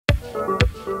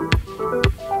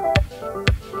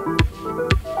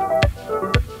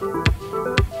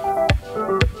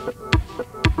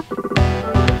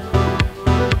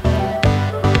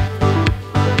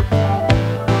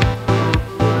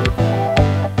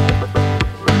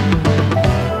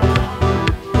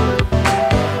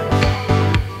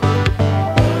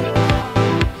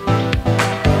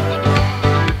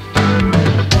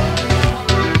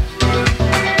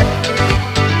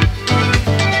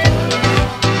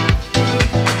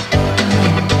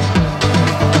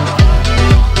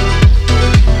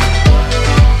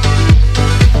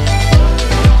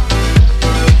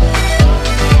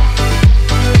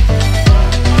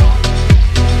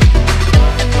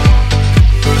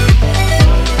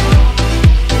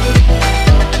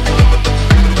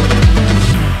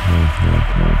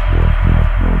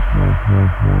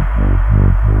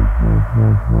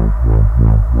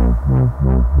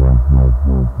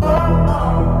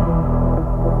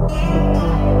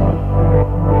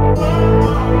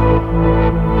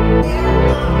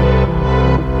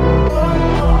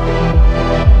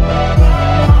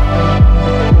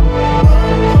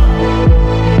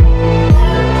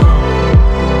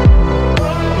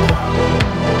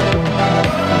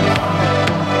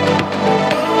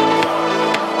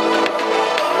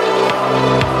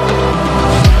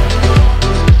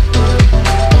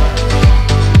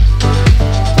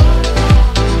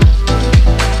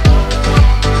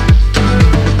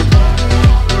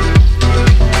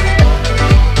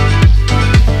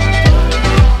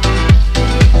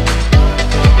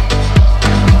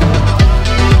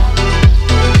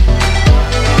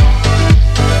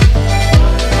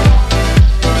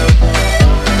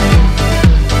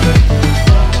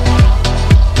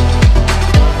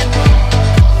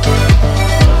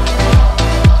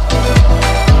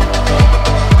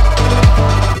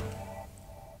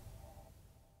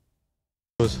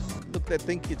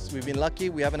think we've been lucky.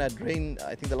 We haven't had rain.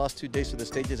 I think the last 2 days, so the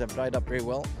stages have dried up very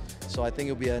well. So I think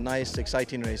it'll be a nice,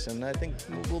 exciting race, and I think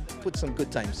we'll put some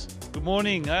good times. Good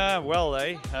morning.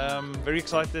 Very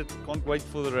excited. Can't wait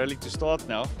for the rally to start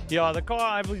now. Yeah, the car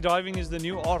I'll be driving is the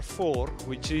new R4,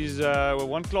 which is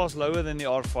one class lower than the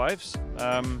R5s.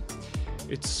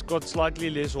 It's got slightly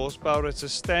less horsepower. It's a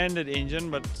standard engine,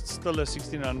 but it's still a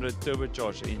 1600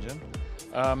 turbocharged engine.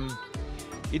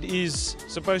 It is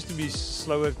supposed to be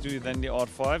slower than the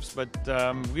R5s, but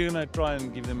we're going to try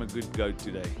and give them a good go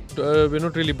today. We're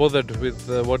not really bothered with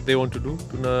what they want to do.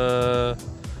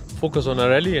 Focus on our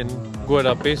rally and go at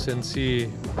our pace and see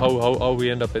how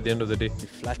we end up at the end of the day.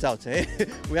 Flat out, eh?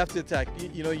 We have to attack.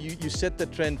 You set the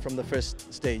trend from the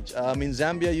first stage. In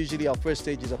Zambia, usually our first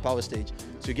stage is a power stage,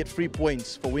 so you get 3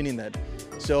 points for winning that.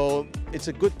 So it's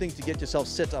a good thing to get yourself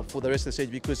set up for the rest of the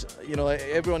stage, because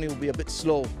everyone will be a bit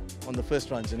slow on the first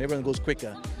runs and everyone goes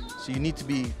quicker. So you need to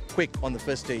be quick on the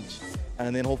first stage,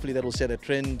 and then hopefully that will set a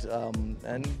trend,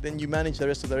 and then you manage the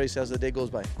rest of the race as the day goes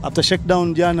by. After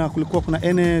shakedown jana kulikuwa kuna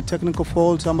any technical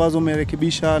faults ambazo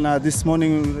umerekebisha, na this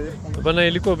morning bana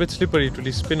ilikuwa a bit slippery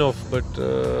to spin off, but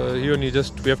here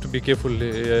we have to be careful.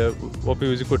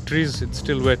 Trees, it's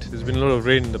still wet. There's been a lot of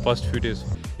rain in the past few days.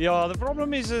 Yeah, the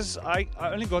problem is I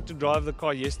only got to drive the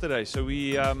car yesterday, so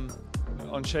we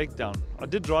on shakedown. I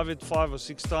did drive it 5 or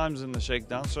 6 times in the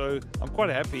shakedown, so I'm quite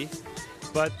happy,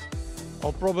 but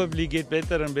I'll probably get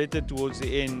better and better towards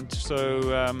the end. So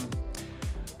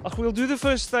we'll do the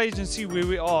first stage and see where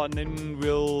we are, and then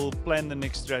we'll plan the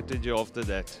next strategy after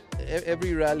that.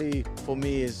 Every rally for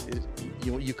me is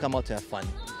you come out to have fun.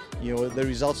 The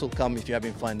results will come if you're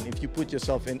having fun. If you put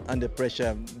yourself under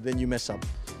pressure, then you mess up.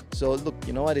 So look,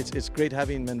 you know what? It's great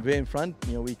having Manve in front.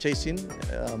 We're chasing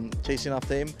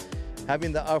after him.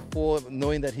 Having the R4,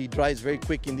 knowing that he drives very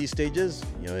quick in these stages,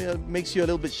 it makes you a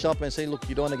little bit sharp and say, look,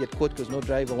 you don't want to get caught, because no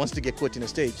driver wants to get caught in a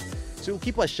stage. So it'll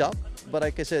keep us sharp. But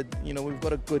like I said, we've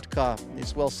got a good car.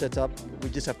 It's well set up. We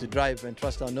just have to drive and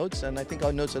trust our notes, and I think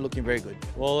our notes are looking very good.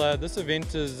 Well, this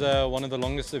event is one of the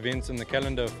longest events in the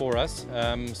calendar for us.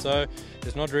 So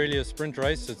it's not really a sprint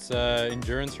race, it's an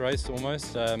endurance race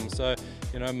almost. So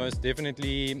most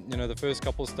definitely, the first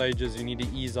couple stages you need to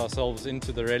ease ourselves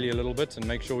into the rally a little bit and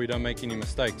make sure we don't make any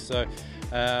mistakes. So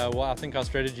I think our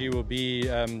strategy will be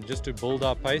just to build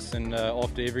our pace, and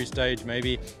after every stage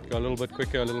maybe go a little bit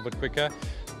quicker.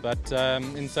 But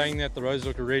in saying that, the roads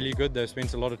look really good. They've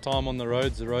spent a lot of time on the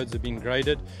roads. The roads have been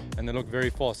graded and they look very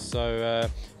fast. So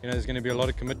there's going to be a lot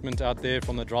of commitment out there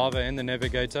from the driver and the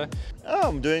navigator. Oh,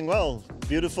 I'm doing well.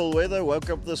 Beautiful weather.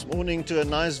 Woke up this morning to a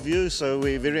nice view, so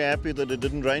we're very happy that it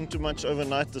didn't rain too much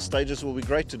overnight. The stages will be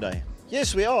great today.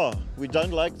 Yes, we are. We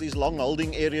don't like these long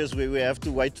holding areas where we have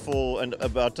to wait for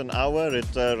about an hour.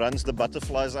 It runs the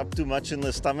butterflies up too much in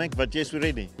the stomach, but yes, we're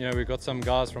ready. We've got some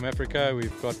guys from Africa.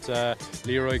 We've got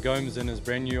Leroy Gomes in his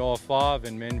brand new R5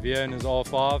 and Manvia in his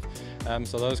R5.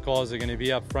 So those cars are going to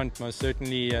be up front, most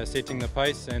certainly setting the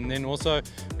pace. And then also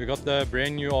we've got the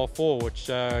brand new R4, which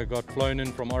got flown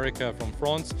in from Orica from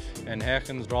France, and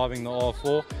Hergen's driving the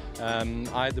R4.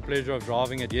 I had the pleasure of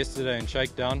driving it yesterday in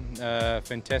shakedown.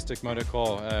 Fantastic motor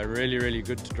car, really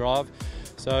good to drive.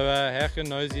 So Hergen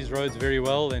knows these roads very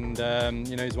well, and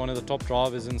he's one of the top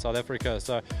drivers in South Africa.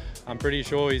 So I'm pretty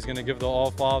sure he's going to give the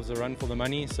R5s a run for the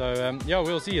money. So yeah,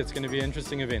 we'll see. It's going to be an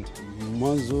interesting event.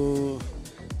 mwanzo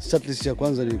setlist ya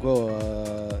kwanza ilikuwa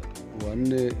wa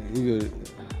 4 hivyo,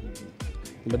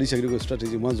 nibadilisha kidogo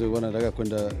strategy. Mwanzo nilikuwa nataka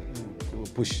kwenda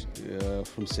push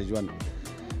from stage 1.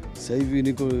 Sasa hivi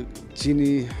niko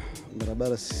chini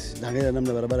barabara, naangalia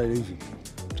namna barabara ilivyo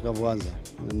tukavyoanza,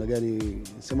 namna gani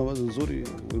sema mazo nzuri,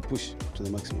 we push to the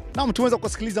maximum. Naam, tumeweza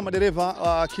kusikiliza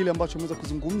madereva kile ambacho wameweza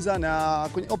kuzungumza na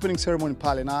kwenye opening ceremony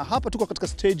pale, na hapa tuko katika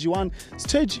stage 1,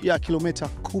 stage ya kilomita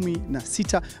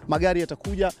 16. Magari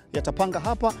yatakuja, yatapanga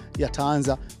hapa,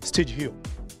 yataanza stage hiyo.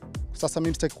 Sasa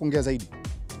mimi sitaki kuongea zaidi.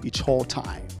 It's all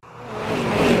time.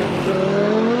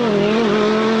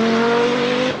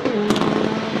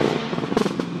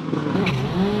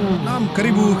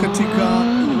 Karibu katika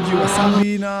mji wa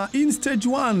Sambi na in stage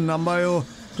 1 ambayo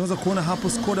tunaweza kuona hapo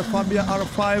Skoda Fabia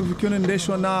R5 ikiwa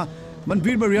inaendeshwa na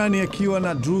Manvir Bariani akiwa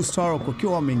na Drew Starrock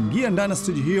wakiwa wameingia ndani ya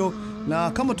stage hiyo,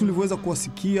 na kama tulivyoweza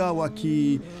kuwasikia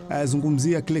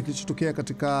wakizungumzia kile kilichotokea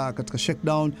katika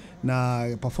shakedown na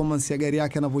performance ya gari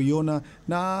yake anavyoiona.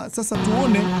 Na sasa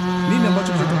tuone nini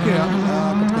ambacho kitatokea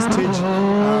katika stage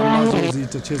ambazo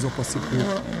zitachezwa kwa siku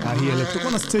hii leo.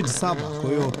 Tutakuwa na stage 7, kwa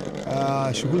hiyo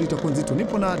shughuli itakuwa nzito.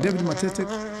 Nipo na David Matete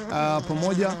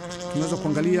pamoja, tunaweza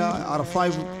kuangalia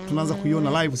R5, tunaanza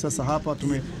kuiona live sasa hapa.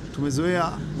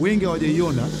 tumezoea wengi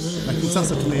hawajaiona, lakini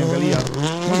sasa tunaiangalia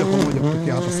moja kwa moja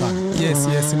kutokea hapa sana.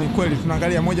 Yes, ni kweli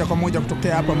tunaangalia moja kwa moja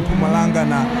kutokea hapa Mpumalanga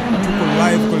na tuko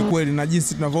live kweli, na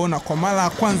jinsi tunavyoona kwa mara ya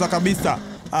kwanza kabisa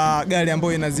gari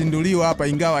ambayo inazinduliwa hapa,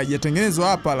 ingawa haijatengenezwa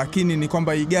hapa, lakini ni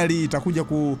kwamba hii gari itakuja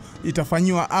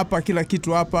itafanywa hapa, kila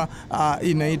kitu hapa.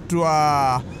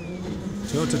 Inaitwa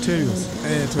Toyota Terios.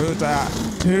 Toyota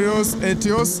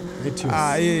Etios.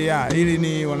 Hili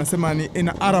ni wanasema ni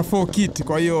ina R4 kit,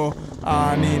 kwa hiyo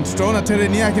ni tutaona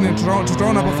terrain yake, na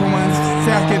tutaona performance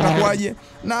yake itakuwaje,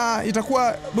 na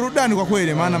itakuwa burudani kwa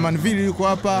kweli, maana Manville yuko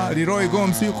hapa, Leroy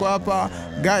Gomes yuko hapa,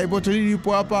 Guy Botelli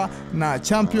yupo hapa, na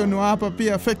champion wa hapa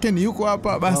pia Feken yuko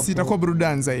hapa, basi itakuwa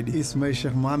burudani zaidi. Ismail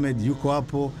Sheikh Mohamed yuko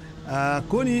hapo.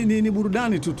 Kwa ni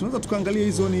burudani tu. Tunaweza tukaangalia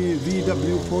hizo ni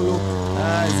VW Polo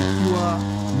zikiwa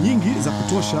nyingi za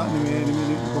kutosha.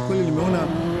 Kwa kweli nimeona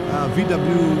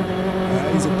VW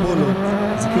hizo Polo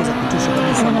zikiwa za kutosha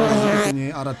kabisa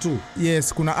kwenye R2.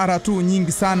 Yes, kuna R2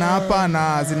 nyingi sana hapa,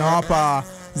 na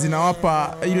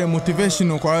zinawapa ile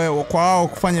motivation kwa wao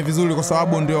kufanya vizuri, kwa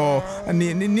sababu ndio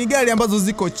ni gari ambazo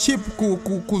ziko cheap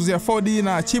kuziafford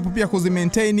na cheap pia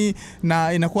kuzimaintain,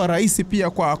 na inakuwa rahisi pia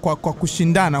kwa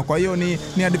kushindana. Kwa hiyo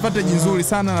ni advantage nzuri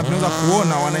sana, na tunaweza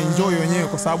kuona wanaenjoy wenyewe,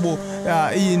 kwa sababu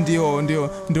hii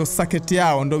ndio circuit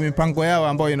yao, ndio mipango yao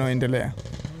ambayo inaendelea.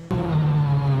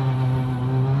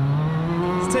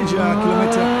 Stage ya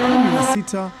kilomita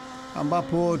 16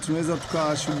 ambapo tunaweza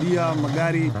tukashuhudia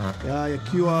magari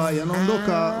yakiwa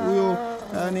yanaondoka. Huyo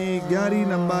ni gari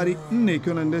nambari 4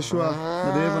 ikiwa inaendeshwa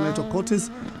na dereva anaitwa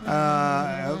Cortez,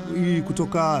 hii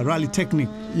kutoka Rally Technic.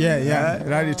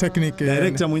 Rally Technic,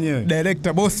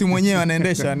 director bosi mwenyewe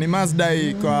anaendesha. Ni Mazda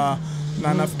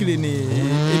na nafikiri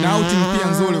ina outing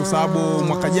pia nzuri, kwa sababu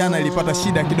mwaka jana ilipata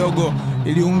shida kidogo,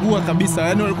 iliungua kabisa.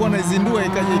 Yaani walikuwa wanaizindua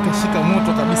ikaja ikashika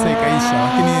moto kabisa ikaisha,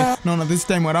 lakini naona this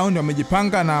time around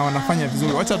wamejipanga na wanafanya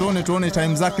vizuri. Wacha tuone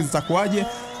time zake zitakuwaje.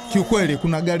 Kiukweli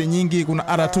kuna gari nyingi, kuna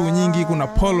R2 nyingi, kuna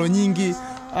Polo nyingi.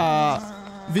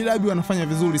 VW wanafanya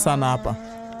vizuri sana hapa.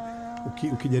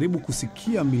 Ukijaribu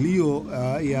kusikia milio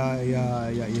ya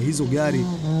hizo gari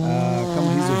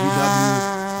kama hizo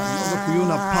VW, unaweza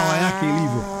kuiona power yake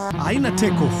ilivyo. Haina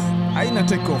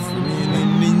take off,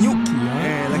 ni nyuki.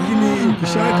 Lakini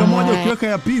ukishaweka moja, ukiweka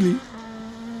ya pili,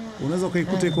 unaweza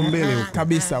ukaikuta iko mbele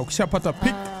kabisa. Ukishapata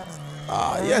pick,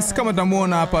 yes, kama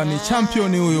tunamuona hapa ni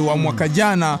champion huyu wa mwaka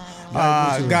jana,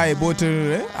 Guy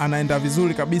Botelli, anaenda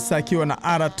vizuri kabisa akiwa na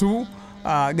R2.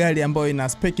 Gari ambayo ina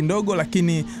spec ndogo,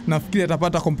 lakini nafikiri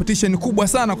atapata competition kubwa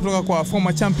sana kutoka kwa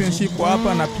former championship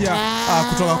hapa, na pia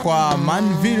kutoka kwa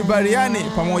Manville Bariani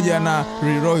pamoja na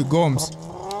Leroy Gomes.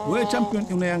 Wewe champion,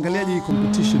 unaiangaliaje hii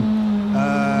competition?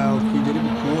 Ukijaribu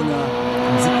kuona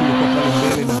muziki uliokuwa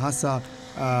pale mbele, na hasa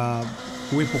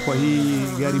kuwepo kwa hii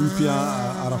gari mpya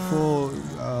R4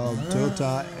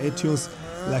 Toyota Etios,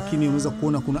 lakini unaweza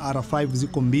kuona kuna R5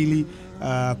 ziko mbili,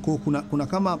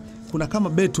 kuna kama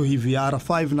beto hivi ya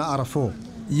R5 na R4.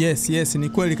 Yes, ni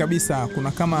kweli kabisa.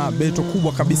 Kuna kama beto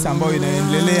kubwa kabisa ambayo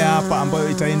inaendelea hapa, ambayo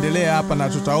itaendelea hapa, na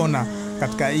tutaona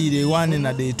katika hii day 1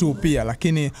 na day 2 pia.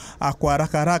 Lakini kwa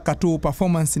haraka tu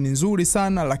performance ni nzuri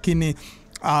sana, lakini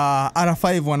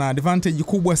R5 wana advantage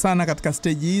kubwa sana katika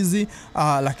stage hizi,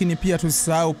 lakini pia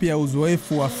tusisahau pia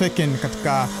uzoefu wa Feken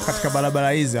katika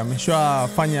barabara hizi.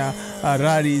 Ameshafanya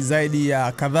rally zaidi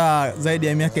ya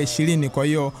miaka 20, kwa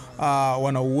hiyo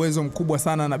wana uwezo mkubwa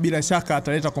sana, na bila shaka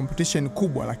ataleta competition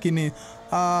kubwa. Lakini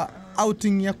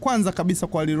outing ya kwanza kabisa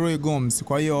kwa Leroy Gomes,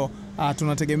 kwa hiyo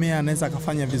tunategemea anaweza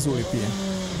akafanya vizuri pia.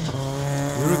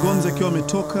 Leroy Gomes akiwa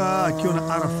ametoka akiwa na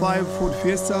R5 Ford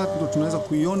Fiesta, ndio tunaweza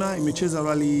kuiona imecheza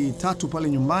rally 3 pale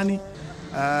nyumbani,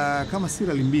 kama si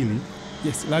rally 2.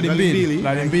 Yes, rally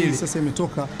 2. Sasa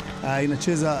imetoka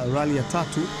inacheza rally ya 3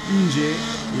 nje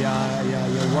ya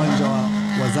uwanja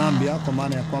wa Zambia, kwa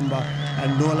maana ya kwamba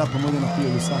Ndola pamoja na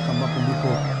kule Lusaka, ambapo ndipo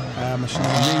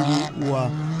mashindano mengi huwa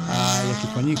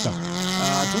yakifanyika.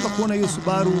 Tunaweza kuona hiyo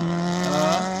Subaru,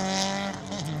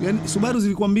 yani Subaru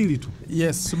zilikuwa 2 tu.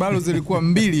 Yes, Subaru zilikuwa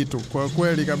 2 tu kwa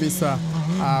kweli kabisa.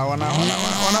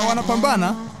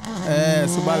 Wanapambana.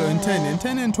 Subaru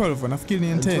N10 N12, nafikiri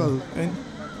ni N10.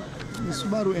 Ni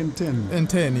Subaru N10.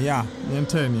 N10, ni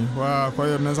N10. Kwa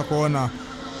hiyo tunaweza kuona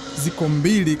ziko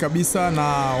 2 kabisa na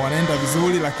wanaenda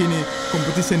vizuri, lakini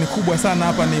competition kubwa sana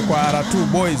hapa ni kwa R2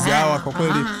 boys hawa. Kwa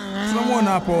kweli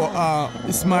tunamuona hapo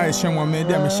Ismail Sheikh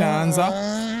Mohamed ameshaanza,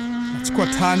 achukua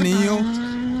tani hiyo,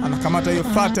 anakamata hiyo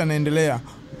flat, anaendelea.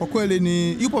 Kwa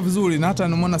kweli yupo vizuri, na hata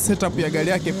namuona setup ya gari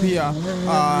yake pia,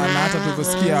 na hata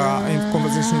tulivyosikia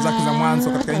conversation zake za mwanzo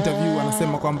katika interview,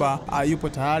 anasema kwamba yupo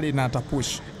tayari na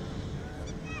atapush.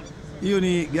 Hiyo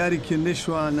ni gari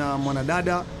kiendeshwa na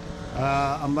mwanadada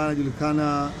ambaye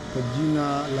anajulikana kwa jina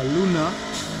la Luna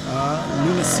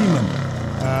Seaman.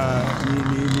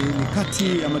 Ni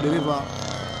kati ya madereva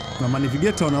na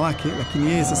navigator wanawake,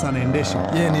 lakini yeye sasa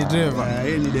anaendesha. Yeye ni driver.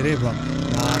 Yeye ni dereva.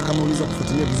 Na kama unaweza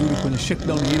kufuatilia vizuri kwenye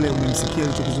shakedown ile, umemsikia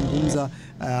alichokizungumza,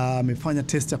 amefanya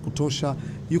test ya kutosha,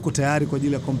 yuko tayari kwa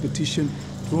ajili ya competition.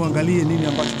 Tuangalie nini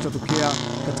ambacho kitatokea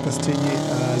katika stage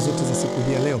zote za siku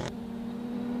hii ya leo.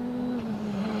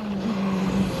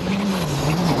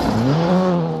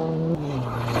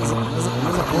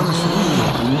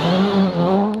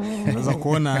 Unaweza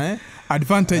kuona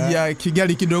advantage ya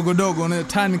kigali kidogo na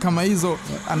turn kama hizo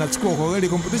anachukua. Kwa kweli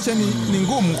competition ni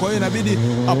ngumu, kwa hiyo inabidi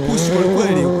apush kwa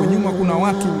kweli. Kwa nyuma kuna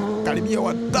watu karibia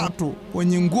 3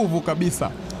 wenye nguvu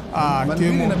kabisa.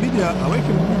 Inabidi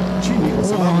aweke chini kwa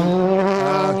sababu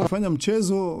akifanya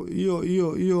mchezo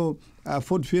hiyo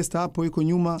Ford Fiesta hapo iko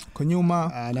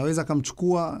nyuma, anaweza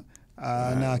kumchukua.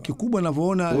 Na kikubwa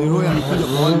ninavyoona Leroy amekuja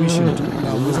kwa one mission tu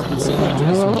na unaweza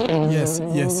kumsaidia.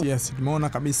 Yes. Tumeona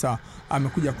kabisa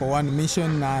amekuja kwa one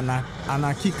mission na ana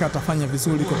hakika atafanya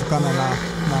vizuri kutokana na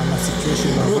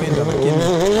situation inayoenda, lakini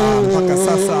mpaka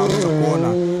sasa unaweza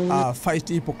kuona fight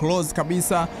ipo close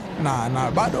kabisa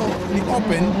na bado ni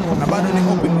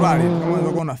open rally. Unaweza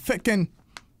kuona Feken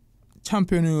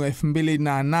champion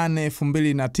 2008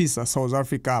 2009 South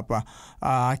Africa hapa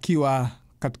akiwa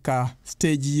katika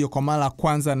stage hiyo kwa mara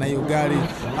kwanza na hiyo gari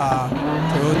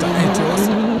Toyota Etios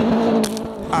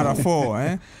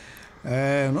R4.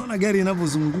 Unaona gari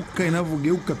inavyozunguka,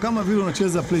 inavyogeuka kama vile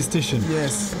unacheza PlayStation.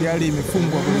 Yes, gari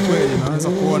imefungwa kwa kweli, unaweza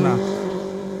kuona.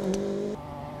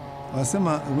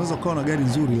 Wanasema unaweza kuwa na gari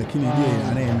nzuri lakini je,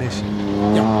 anayeendesha?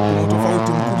 Kuna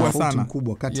tofauti mkubwa sana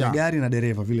kati ya gari na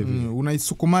dereva vile vile.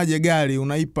 Unaisukumaje gari,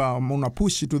 una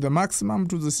push to the maximum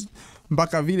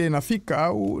mpaka vile inafika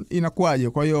au inakuaje?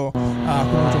 Kwa hiyo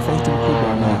kuna tofauti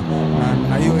mkubwa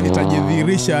na hiyo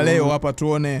itajidhihirisha leo hapa,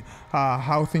 tuone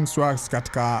how things works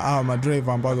katika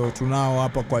madriver ambazo tunao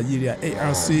hapa kwa ajili ya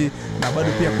ARC, na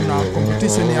bado pia kuna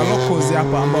competition ya locals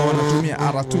hapa ambao wanatumia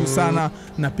R2 sana,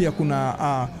 na pia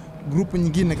kuna grupu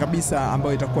nyingine kabisa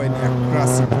ambayo itakuwa ni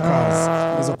classic cars.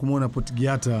 Unaweza kumuona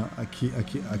Portigiata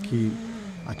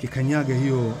akikanyaga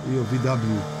hiyo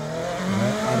VW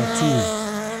R2.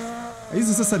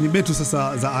 Hizi sasa ni betu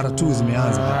sasa za R2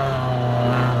 zimeanza.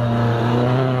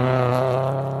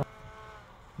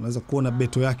 Unaweza kuona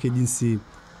beto yake jinsi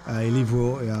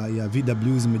ilivyo ya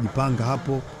VW zimejipanga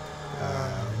hapo.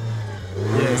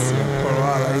 Yes,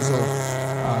 Corolla hizo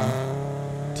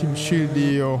Team Shield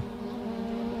hiyo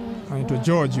anaitwa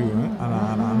George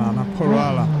ana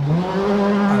Corolla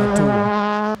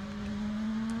R2.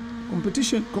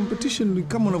 Competition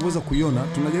kama unavyoweza kuiona,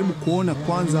 tunajaribu kuona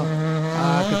kwanza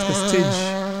katika stage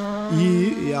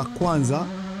hii ya kwanza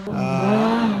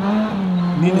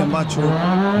nini ambacho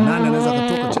nani anaweza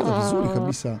kutoka cheza vizuri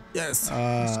kabisa. Yes,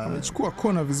 amechukua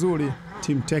kona vizuri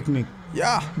Team Technic.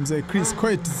 Mzee Chris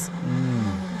Coates.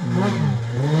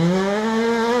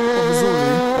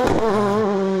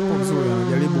 Vizuri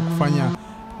anajaribu kufanya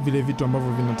vile vitu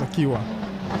ambavyo vinatakiwa.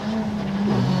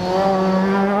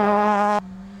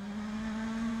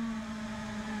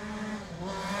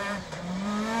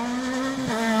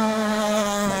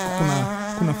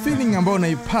 Kuna feeling ambayo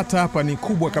naipata hapa ni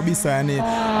kubwa kabisa, yani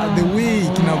the way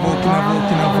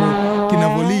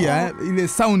kinavolia ile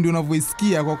sound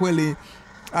unavoisikia kwa kweli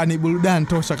ni burudani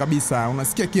tosha kabisa.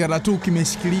 Unasikia kiara tu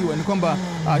kimeshikiliwa, ni kwamba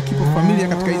kipo familia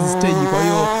katika hizi stage. Kwa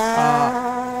hiyo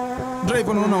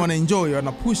driver unaona wanaenjoy,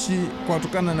 wanapushi kwa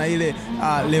kutokana na ile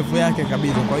level yake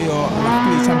kabisa. Kwa hiyo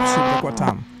nafikiri championship itakuwa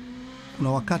tamu. Kuna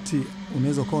wakati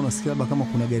unaweza kuwa unasikia kama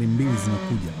kuna gari mbili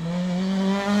zinakuja,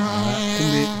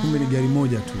 kumbe ni gari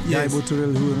moja tu. Jai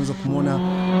Botorel huyo unaweza kumuona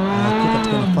kwa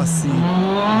katika nafasi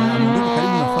anaondoka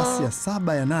karibu nafasi ya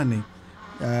 7 ya 8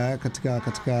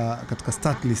 katika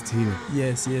start list hile.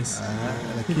 Yes.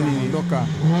 Lakini anaondoka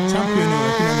champion,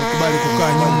 lakini amekubali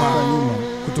kukaa nyuma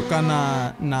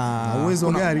kutokana na uwezo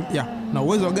wa gari. Na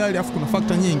uwezo wa gari, afu kuna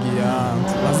factor nyingi.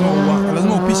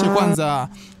 Lazima upishe kwanza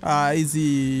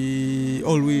hizi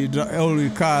all-wheel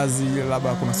cars,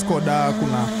 labda kuna Skoda,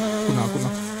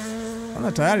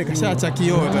 kuna tayari kashaacha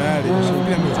kioo tayari.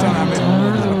 Shukria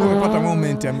amepata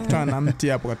moment, amekutana na mti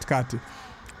hapo katikati.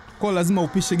 Kwa lazima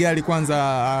upishe gari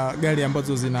kwanza, gari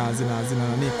ambazo zina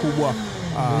nani kubwa,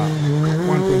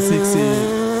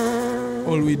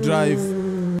 1.6 all wheel drive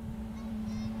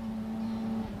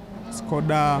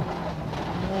Skoda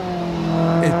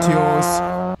Etios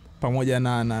pamoja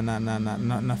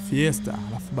na Fiesta.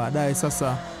 Alafu baadaye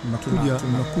sasa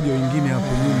tunakuja wengine hapo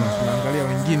nyuma, tunaangalia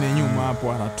wengine nyuma hapo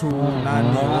R2 nani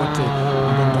wote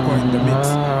ambao watakuwa in the mix.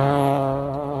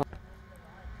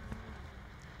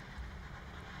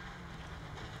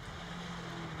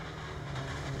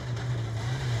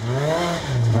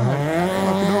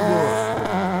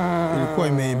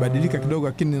 imebadilika kidogo,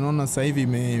 lakini naona sasa hivi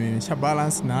imesha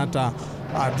balance na hata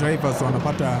drivers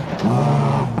wanapata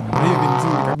rhythm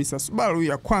nzuri kabisa. Subaru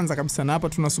ya kwanza kabisa, na hapa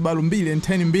tuna Subaru 2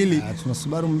 N10 2. Tuna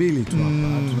Subaru 2 tu hapa.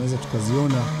 Tunaweza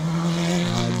tukaziona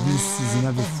jinsi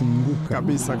zinavyofunguka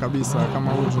kabisa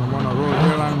kama huyu tunamwona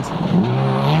Roy Erland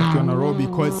akiwa na Robbie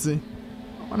Coetzee,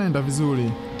 wanaenda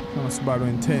vizuri kama Subaru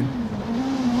N10.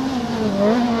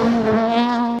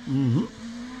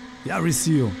 Yaris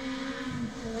hiyo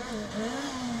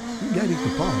gari iko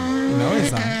power.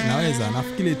 Inaweza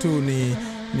nafikiri tu ni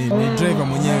driver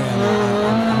mwenyewe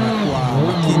anakuwa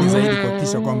makini zaidi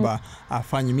kuhakikisha kwamba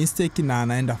afanye mistake na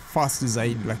anaenda fast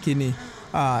zaidi, lakini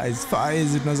as far as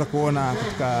tunaweza kuona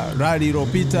katika rally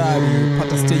iliyopita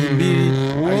alipata stage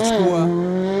 2 alichukua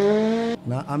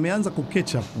na ameanza ku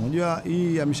catch up. Unajua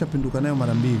hii ameshapinduka nayo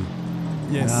mara 2.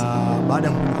 Yes. Na baada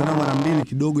ya kupinduka nayo mara 2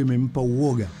 kidogo imempa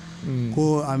uoga.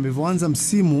 Kwa amevyoanza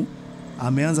msimu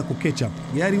ameanza ku catch up.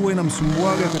 Gari huwa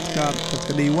inamsumbuaga katika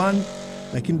day 1,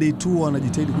 lakini day 2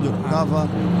 anajitahidi kuja kukava,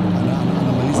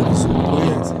 anamaliza vizuri. Kwa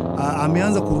hiyo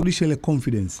ameanza kurudisha ile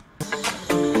confidence.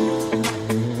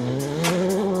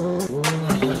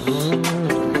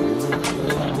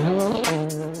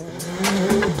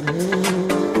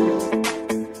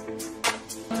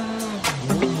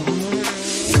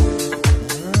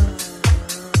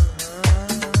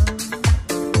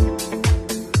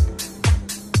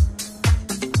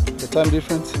 Time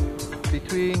difference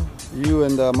between you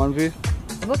and Manvir?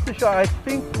 I'm not too sure. I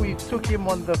think we took him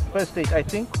on the first stage. I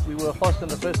think we were fast on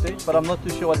the first stage, but I'm not too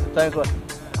sure what the times were.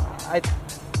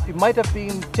 It might have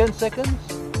been 10 seconds.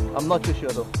 I'm not too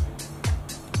sure though.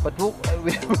 But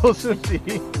we'll soon see.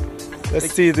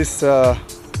 Let's see this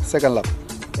second lap.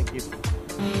 Thank you.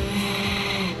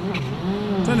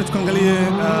 Tuende tukaangalie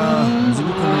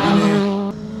mzunguko mwingine,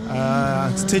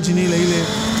 stage ni ile.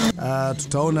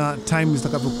 Tutaona time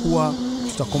zitakavyokuwa,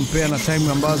 tutakompare na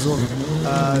time ambazo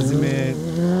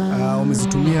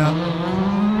wamezitumia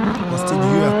kwa stage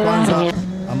hiyo ya kwanza,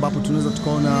 ambapo tunaweza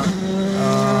tukaona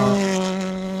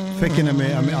Feken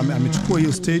amechukua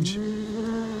hiyo stage.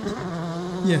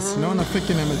 Yes, naona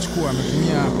Feken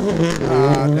ametumia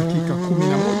dakika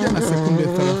 11 na sekunde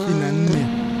 34.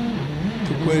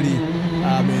 Kikweli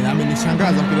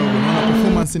amenishangaza kidogo. Naona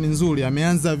performance ni nzuri,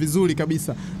 ameanza vizuri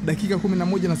kabisa. Dakika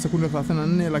 11 na sekunde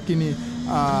 34, lakini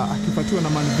akifuatiwa na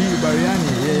Manvir Bariani,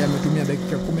 yeye ametumia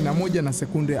dakika 11 na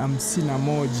sekunde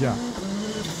 51.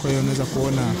 Kwa hiyo unaweza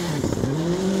kuona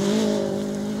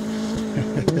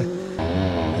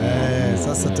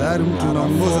sasa tayari mtu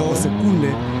anaongoza kwa sekunde,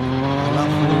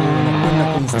 alafu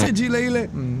unakwenda kwenye stage ile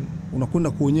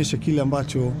unakwenda kuonyesha kile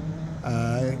ambacho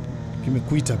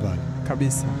kimekuita pale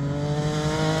kabisa.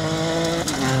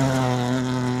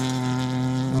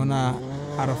 Naona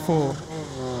R4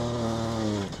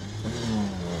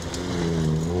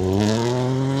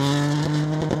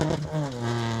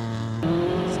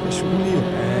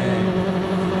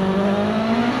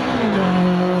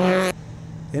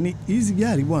 yani hizi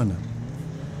gari bwana,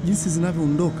 jinsi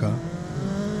zinavyoondoka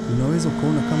unaweza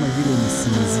kuona kama vile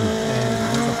umesinzia.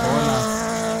 Unaweza kuona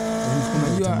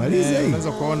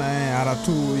unaweza kuona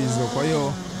R2 hizo. Kwa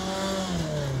hiyo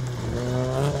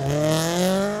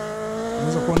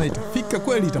unaweza kuona itafika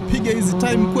kweli, itapiga hizi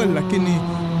time kweli, lakini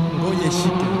ngoja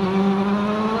ishike.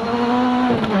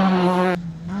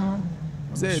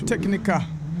 Mzee Technica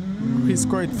Chris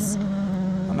Coates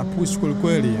anapush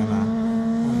kweli,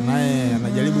 naye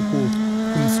anajaribu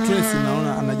kumstress,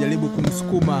 naona anajaribu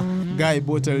kumsukuma Guy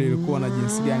Bottle ilikuwa na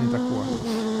jinsi gani itakuwa.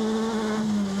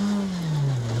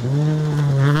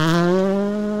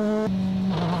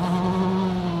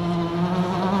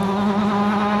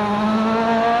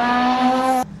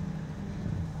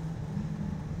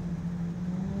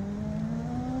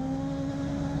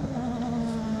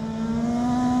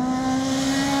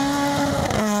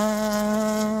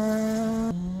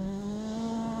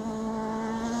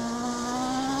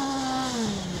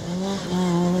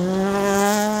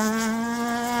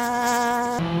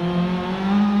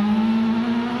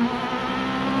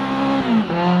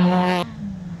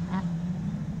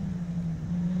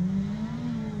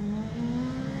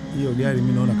 Hiyo gari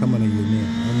mimi naona kama naionea.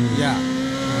 Yaani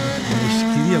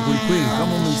ameshikilia kweli.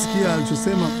 Kama umemsikia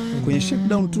alichosema kwenye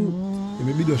shakedown tu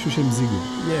imebidi washushe mzigo.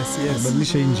 Yes.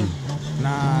 Badilisha engine.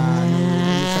 Na ni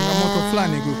changamoto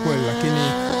fulani kweli, lakini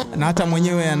na hata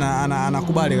mwenyewe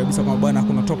anakubali kabisa kwamba bwana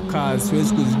kuna top cars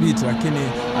siwezi kudhibiti, lakini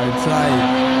I'll try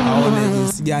aone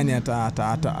jinsi gani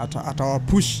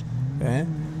atawapush.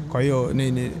 Kwa hiyo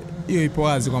hiyo ipo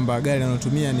wazi kwamba gari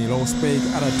analotumia ni low spec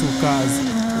R2 cars,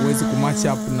 huwezi kumatch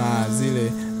up na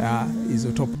zile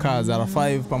hizo top cars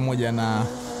R5 pamoja na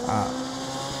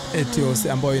Etios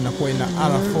ambayo inakuwa ina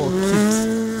R4 kit.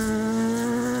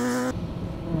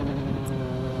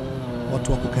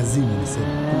 Watu wako kazini nisema.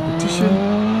 Competition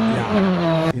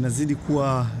inazidi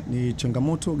kuwa ni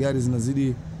changamoto, gari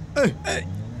zinazidi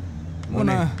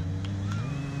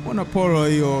Ona Polo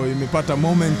hiyo imepata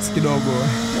moments kidogo.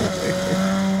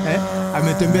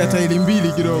 Ametembea tairi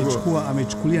mbili kidogo.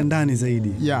 Amechukulia ndani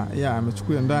zaidi.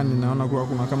 Amechukulia ndani, naona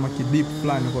kuna kama kidip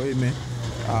plan, kwa hiyo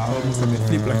almost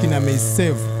ameflip, lakini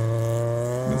ameisave.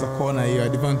 Unaweza kuona hiyo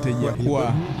advantage ya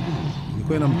kuwa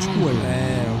ilikuwa inamchukua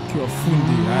ukiwa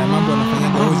fundi. Haya mambo anafanya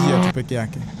gaoji tu peke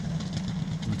yake.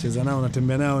 Unacheza nao,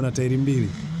 unatembea nao na tairi mbili.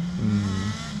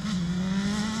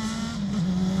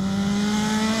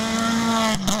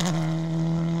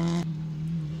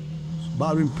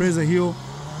 Subaru Impreza hiyo.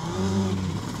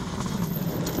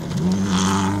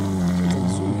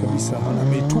 Vizuri kabisa.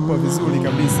 Ameitupa vizuri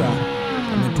kabisa.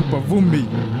 Ametupa vumbi.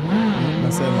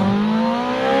 Nasema.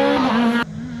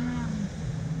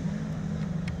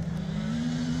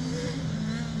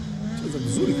 Cheza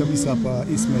vizuri kabisa hapa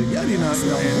Ismail. Gari na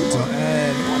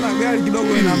naona gari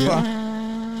kidogo inapa.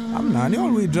 Amna, ni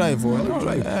all wheel drive.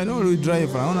 All wheel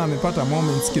drive. Naona amepata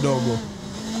moments kidogo.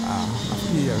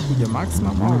 Nafikiri alikuja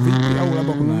maximum au vipi, au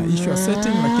labda kuna issue ya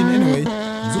setting, lakini anyway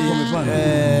Zuko amepanda.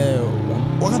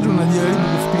 Wakati unajaribu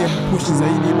kufikiria push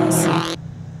zaidi, basi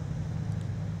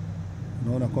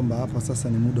unaona kwamba hapa sasa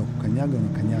ni muda wa kukanyaga,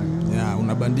 unakanyaga.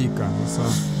 Unabandika. Sasa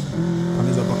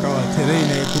panaweza pakawa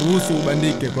terrain kuruhusu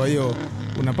ubandike, kwa hiyo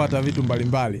unapata vitu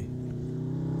mbalimbali.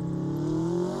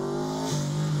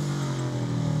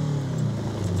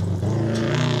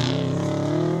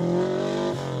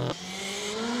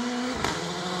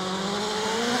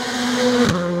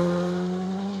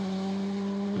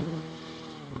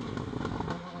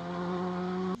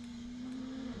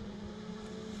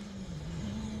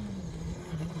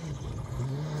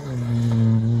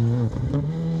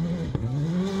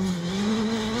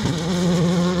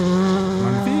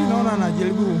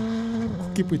 Anajaribu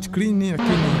keep it clean, lakini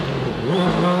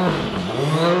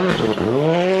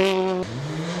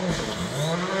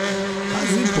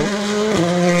zipo.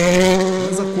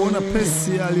 Unaweza kuona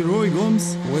pesi ya Leroy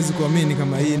Gomes. Huwezi kuamini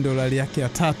kama hii ndo rally yake ya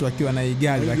 3 akiwa na hii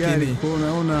gari, lakini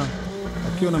unaona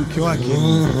akiwa na mke wake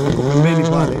huko pembeni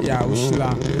pale.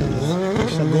 Ushila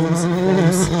Gomes.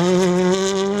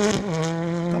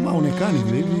 Kama haonekani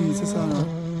vile hivi sasa.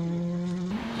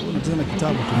 Tena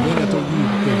kitabu tumbele hata ujui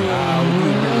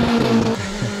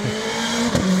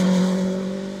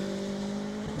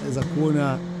naweza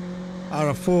kuona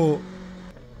R4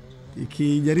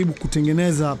 ikijaribu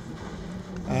kutengeneza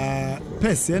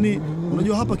pesi. Yani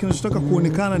unajua hapa kinachotaka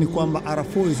kuonekana ni kwamba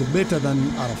R4 is better than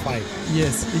R5.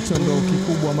 Yes, hicho ndo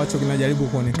kikubwa ambacho kinajaribu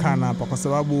kuonekana hapa, kwa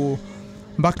sababu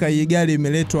mpaka hii gari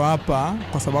imeletwa hapa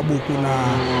kwa sababu kuna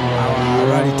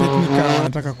Rally Technica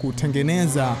wanataka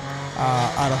kutengeneza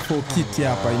R4 kit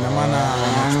hapa. Ina maana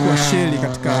wanachukua shell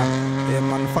katika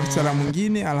manufacturer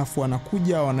mwingine, alafu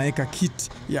wanakuja wanaweka kit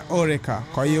ya Oreca.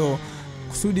 Kwa hiyo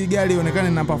kusudi gari ionekane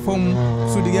na perform,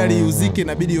 kusudi gari iuzike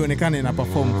inabidi ionekane na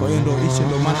perform. Kwa hiyo ndo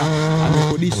maana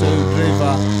amekodisha huyu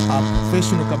driver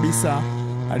professional kabisa.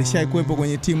 Alishaikuwepo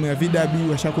kwenye timu ya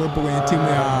VW, ashakuwepo kwenye timu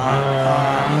ya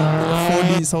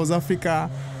Ford South Africa,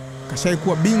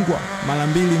 kashaikuwa bingwa mara 2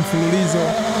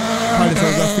 mfululizo pale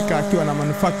South Africa akiwa na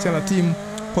manufacturer team.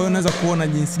 Kwa hiyo unaweza kuona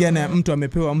jinsi gani mtu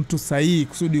amepewa mtu sahihi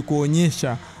kusudi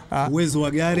kuonyesha uwezo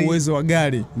wa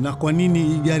gari na kwa nini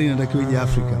hii gari inatakiwa ije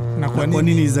Afrika na kwa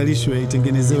nini izalishwe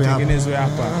itengenezewe hapa.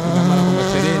 Ina maana kwamba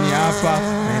terrain hapa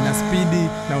na ina speed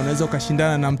na unaweza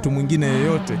ukashindana na mtu mwingine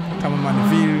yeyote kama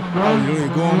Manville au Leroy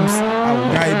Gomes au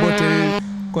Guy Bottle.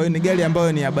 Kwa hiyo ni gari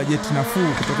ambayo ni ya budget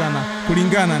nafuu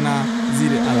kulingana na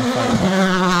zile R5.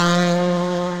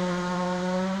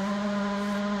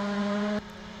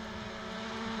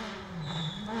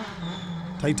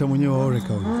 Taita mwenyewe wa Oreca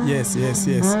huyo. Yes.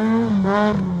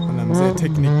 Kuna mzee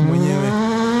technique mwenyewe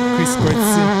Chris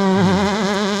Coates.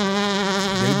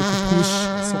 Jaribu kupush,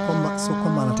 sio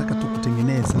kwamba anataka tu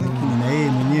kutengeneza, lakini na yeye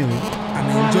mwenyewe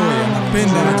anaenjoy,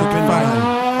 anapenda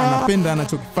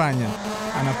anachokifanya,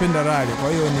 anapenda rally.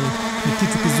 Kwa hiyo ni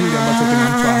kitu kizuri ambacho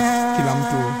kinampa kila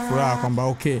mtu furaha kwamba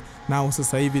okay, nao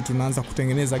sasa hivi tunaanza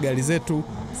kutengeneza gari zetu.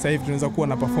 Sasa hivi tunaweza kuwa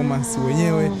na performance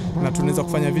wenyewe na tunaweza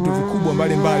kufanya vitu vikubwa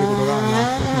mbalimbali kutokana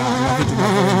na vitu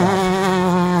vinavyoenda.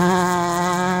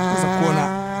 Sasa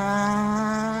kuona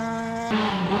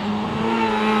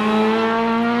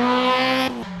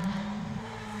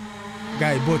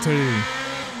Guy Bottle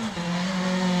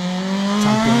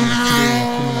champion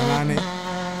 18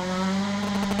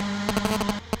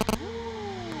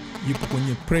 yupo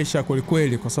kwenye pressure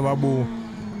kweli kwa sababu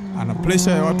ana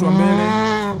pressure ya watu wa mbele,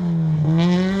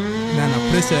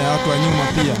 presha ya watu wa nyuma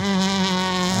pia.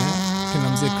 Kina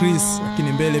mzee Chris,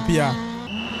 lakini mbele pia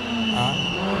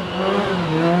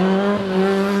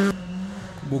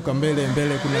kubuka mbele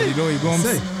kuna Leroy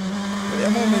Gomes. Ya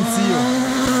moments hiyo.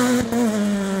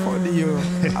 Audio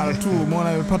R2 umeona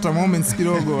amepata moments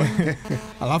kidogo.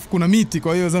 Alafu kuna miti,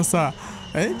 kwa hiyo sasa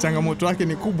changamoto yake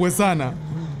ni kubwa sana.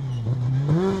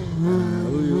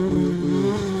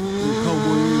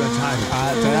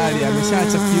 Tayari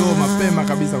ameshaacha kioo mapema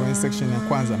kabisa kwenye section ya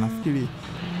kwanza nafikiri.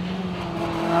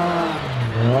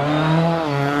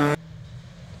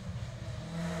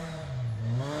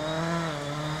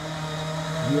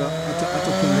 Hata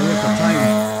ukiangalia kwa time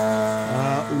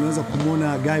unaweza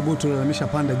kumwona Guy Bottle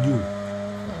ameshapanda juu.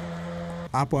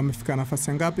 Hapo amefika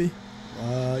nafasi ngapi?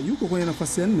 Yuko kwenye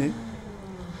nafasi ya 4.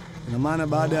 Ina maana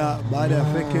baada ya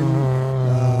Feken,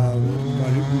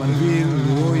 Manville,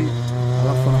 Leroy,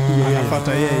 alafu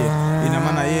anafuata yeye. Ina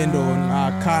maana yeye ndo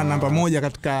kaa namba 1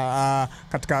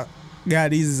 katika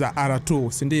gari hizi za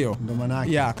R2, si ndio? Ndio maana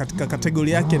yake. Yeah, katika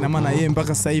kategori yake, na maana yeye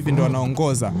mpaka sasa hivi ndo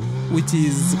anaongoza, which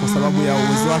is kwa sababu ya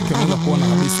uwezo wake. Unaweza kuona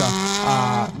kabisa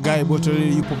Guy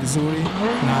Bottle yupo vizuri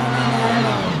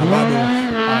na bado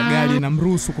gari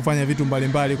inamruhusu kufanya vitu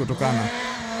mbalimbali kutokana.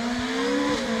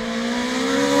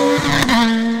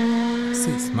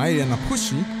 Ismail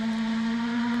anapushi.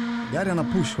 Gari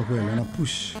anapush kwa kweli,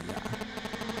 anapush.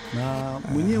 Na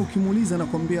mwenyewe ukimuuliza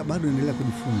anakuambia bado endelea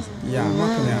kujifunza.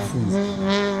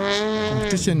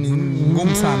 Competition ni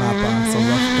ngumu sana hapa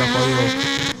South Africa, kwa hiyo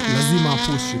lazima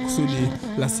apushi kusudi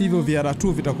la sivyo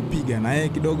VR2 vitakupiga, na yeye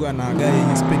kidogo ana gari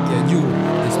yenye spec ya juu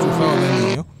S2000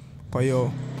 hiyo. Kwa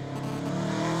hiyo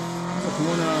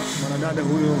tunaona mwanadada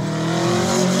huyo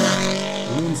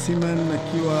Lynn Simon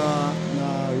akiwa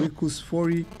na Ricus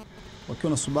Fori wakiwa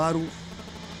na Subaru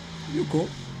yuko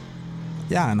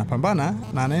anapambana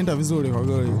na anaenda vizuri kwa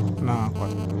goli na kwa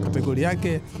kategori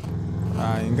yake,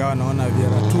 ingawa naona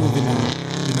VR2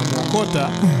 vinamuokota.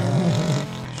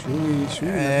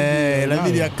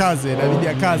 Inabidi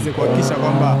akaze kuhakikisha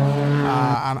kwamba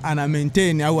ana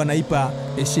maintain au anaipa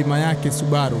heshima yake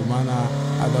Subaru, maana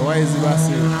otherwise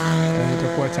basi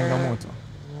itakuwa changamoto.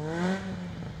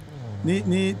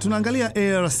 Tunaangalia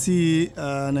ARC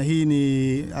na hii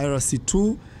ni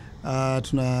ARC2.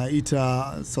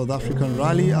 Tunaita South African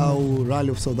Rally au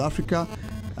Rally of South Africa.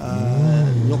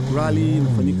 Lock Rally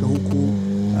inafanyika huku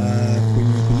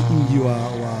kwenye mji wa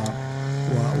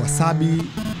Sabi,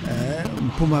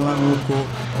 Mpumalanga huko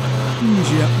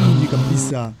nje ya mji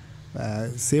kabisa,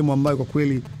 sehemu ambayo kwa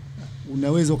kweli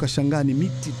unaweza ukashangaa ni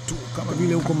miti tu kama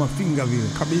vile huko Mafinga vile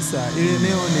kabisa. Ile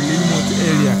eneo ni remote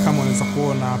area kama unaweza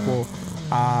kuona hapo.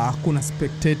 Kuna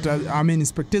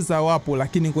spectators wapo,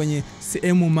 lakini kwenye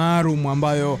sehemu maalum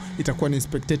ambayo itakuwa ni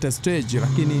spectator stage,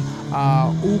 lakini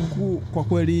huku kwa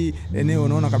kweli eneo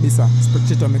unaona kabisa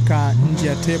spectator wamekaa nje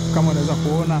ya tape kama unaweza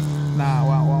kuona, na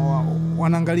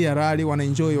wanaangalia rally,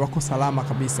 wanaenjoy, wako salama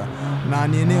kabisa, na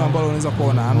ni eneo ambalo unaweza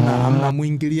kuona hamna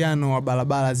mwingiliano wa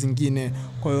barabara zingine.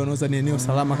 Kwa hiyo unaweza ni eneo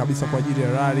salama kabisa kwa ajili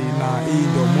ya rally, na hii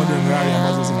ndio modern rally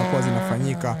ambazo zinakuwa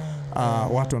zinafanyika.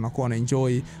 Watu wanakuwa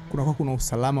wanaenjoy, kuna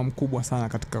usalama mkubwa sana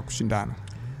katika kushindana.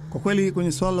 Kwa kweli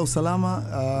kwenye swala la usalama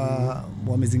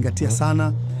wamezingatia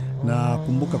sana, na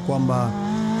kumbuka kwamba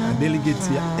delegates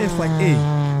ya FIA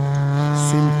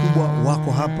sehemu kubwa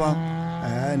wako hapa.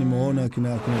 Nimeona kuna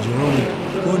Jerome.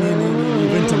 Kwa ni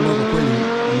event ambayo kwa kweli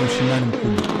ina ushindani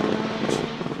mkubwa.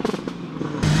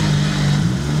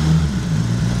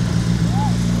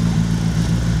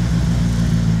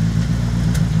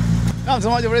 Na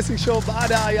mtazamaji wa Racing Show,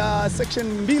 baada ya section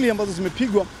 2 ambazo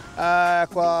zimepigwa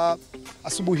kwa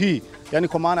asubuhi hii, yani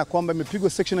kwa maana kwamba imepigwa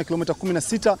section ya kilomita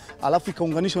 16 alafu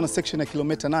ikaunganishwa na section ya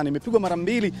kilomita 8. Imepigwa mara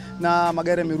 2 na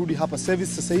magari yamerudi hapa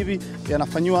service. Sasa hivi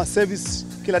yanafanywa service,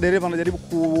 kila dereva anajaribu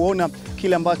kuona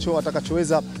kile ambacho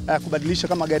atakachoweza kubadilisha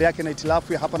kama gari yake na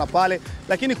itilafu ya hapa na pale,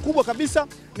 lakini kubwa kabisa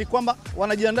ni kwamba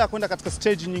wanajiandaa kwenda katika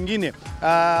stage nyingine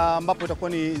ambapo itakuwa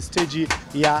ni stage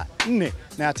ya 4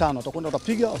 na ya 5. Watakwenda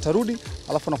watapiga, watarudi,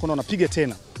 alafu wanakwenda wanapiga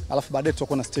tena, alafu baadaye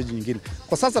tutakuwa na stage nyingine.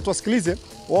 Kwa sasa tuwasikilize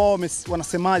wao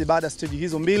wanasemaje baada ya stage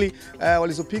hizo 2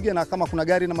 walizopiga, na kama kuna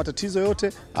gari na matatizo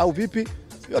yote au vipi.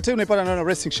 Yote unaipata na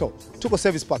Racing Show. Tuko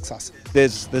Service Park sasa.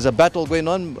 There's a battle going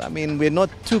on. I mean, we're not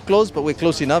too close, but we're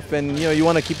close enough, and you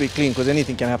want to keep it clean because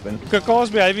anything can happen. The car's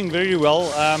behaving very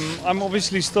well. I'm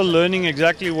obviously still learning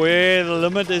exactly where the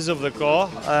limit is of the car.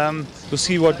 We'll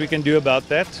see what we can do about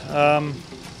that.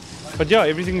 But yeah,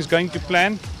 everything is going to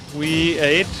plan. We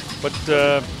ahead, but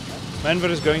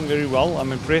Manveer is going very well.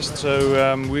 I'm impressed.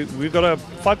 So we've got a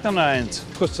fight on our hands.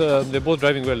 Of course, they're both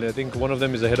driving well. I think one of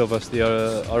them is ahead of us, the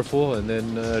R4, and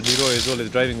then Leroy as well is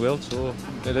driving well. So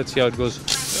let's see how it goes.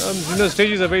 The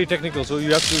stages are very technical, so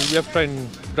you have to try and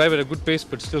drive at a good pace,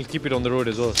 but still keep it on the road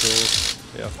as well. So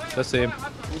yeah, that's the aim.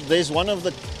 There's one of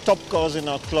the top cars in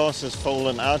our class has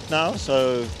fallen out now,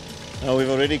 so we've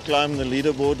already climbed the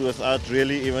leaderboard without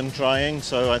really even trying.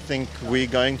 So I think we're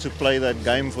going to play that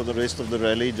game for the rest of the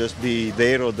rally, just be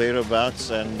there or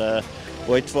thereabouts and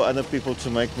wait for other people to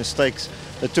make mistakes.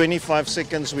 The 25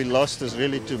 seconds we lost is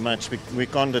really too much. We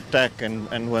can't attack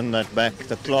and win that back.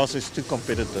 The class is too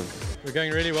competitive. We're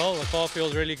going really well. The car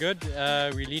feels really good.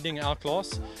 We're leading our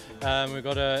class. We've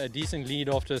got a decent lead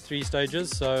after 3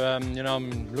 stages. So,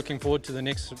 I'm looking forward to the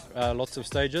next lots of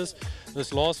stages.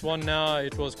 This last one now,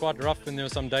 it was quite rough and there were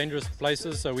some dangerous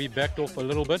places. So we backed off a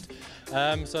little bit.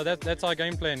 So that's our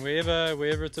game plan.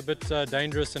 Wherever it's a bit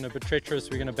dangerous and a bit treacherous,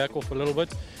 we're going to back off a little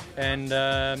bit. And,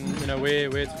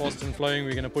 where it's fast and flowing,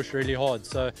 we're going to push really hard.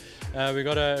 So we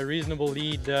got a reasonable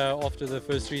lead after the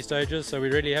first 3 stages. So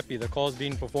we're really happy. The car's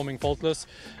been performing faultless.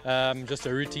 Just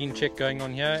a routine check going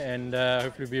on here, and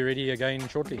hopefully be ready again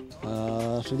shortly.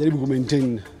 Tunajaribu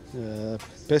kumaintain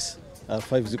pace.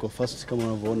 R5 ziko fast kama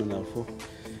unavyoona na R4.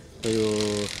 Kwa hiyo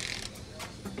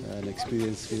na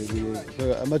experience vile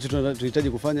ambacho tunahitaji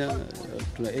kufanya,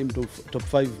 tuna aim top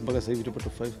 5 mpaka sasa hivi tupo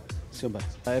top 5. Sio mbaya.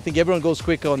 I think everyone goes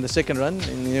quicker on the second run,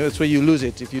 and that's where you lose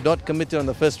it. If you're not committed on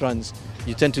the first runs,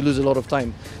 you tend to lose a lot of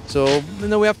time. So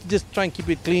we have to just try and keep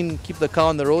it clean, keep the car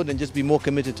on the road, and just be more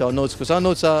committed to our notes, because our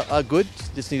notes are good,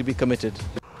 just need to be committed.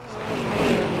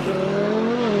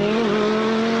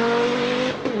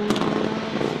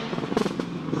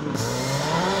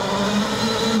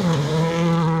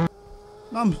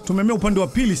 Tumemea upande wa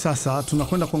pili sasa,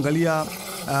 tunakwenda kuangalia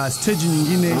stage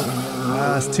nyingine,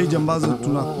 stage ambazo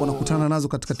wanakutana nazo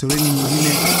katika terrain nyingine.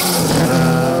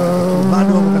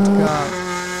 Bado wako katika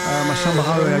mashamba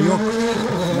hayo ya York,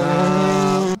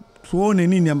 na tuone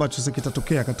nini ambacho sasa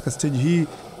kitatokea katika stage hii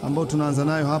ambayo tunaanza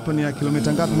nayo hapa. Ni ya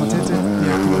kilomita ngapi Matete? Ni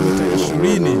ya kilomita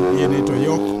 20, hii inaitwa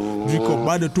York. Driko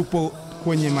bado tupo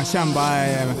kwenye mashamba haya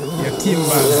ya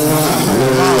timba.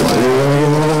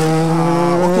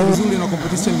 Wako vizuri na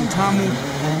competition ni tamu,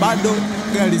 bado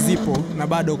gari zipo na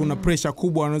bado kuna pressure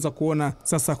kubwa. Unaweza kuona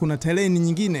sasa kuna terrain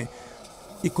nyingine,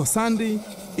 iko sandy,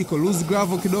 iko loose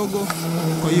gravel kidogo,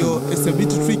 kwa hiyo it's a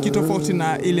bit tricky tofauti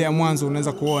na ile ya mwanzo.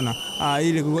 Unaweza kuona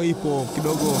ile ipo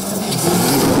kidogo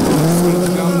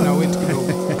ground na wet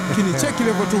kidogo, lakini check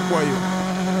ile tu. Kwa hiyo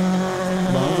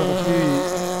baanza kufikiri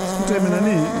skuta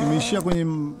imeishia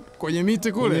kwenye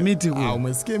miti kule. Kwenye miti kule.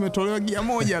 Umesikia imetolewa gia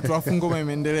moja tu afu ngoma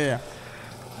imeendelea.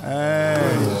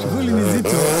 Shughuli ni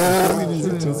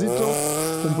nzito.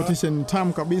 Competition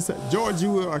tamu kabisa. George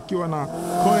huyo akiwa na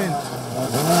Cohen.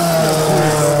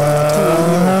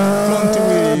 Front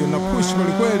wheel na push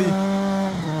kweli.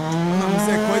 Na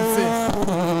mzee Koitse.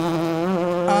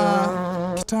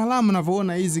 Kitaalamu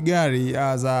unavyoona hizi gari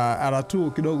za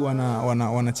R2 kidogo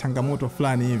wana changamoto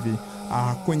fulani hivi.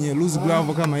 Kwenye loose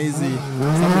gravel kama hizi,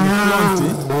 sababu ni front,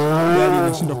 gari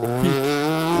inashindwa kupita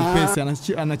upesi,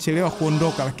 anachelewa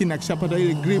kuondoka, lakini akishapata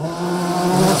ile grip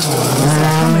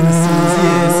kama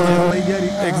inasinzia gari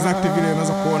exactly vile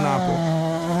unaweza kuona hapo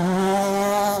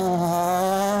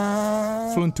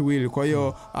front wheel. Kwa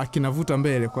hiyo akinavuta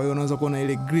mbele, kwa hiyo unaweza kuona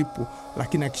ile grip,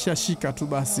 lakini akishashika tu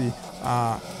basi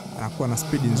anakuwa na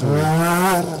speed nzuri.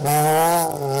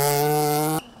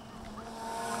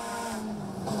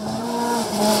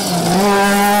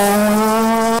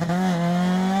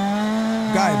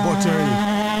 Guy Bottery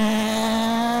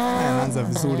anaanza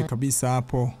vizuri kabisa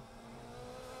hapo,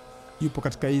 yupo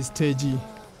katika hii stage.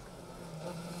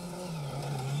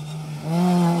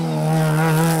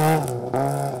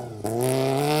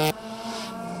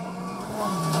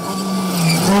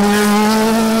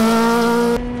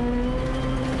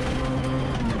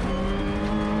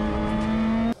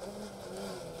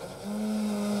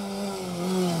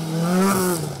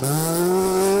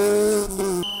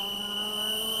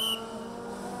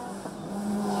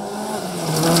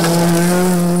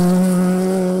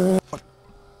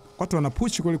 Watu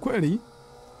wanapush kweli.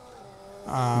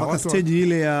 Mpaka stage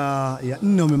ile ya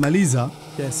 4 umemaliza.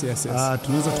 Yes.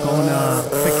 Tunaweza tukaona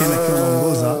Feken akiwa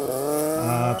anaongoza,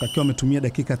 akiwa ametumia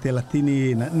dakika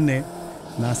 34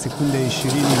 na sekunde 27,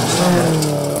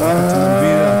 wakati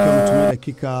Manveer akiwa ametumia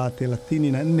dakika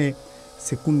 34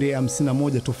 sekunde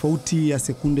 51, tofauti ya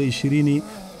sekunde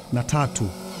 23.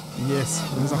 Yes,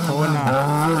 unaweza kuona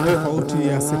tofauti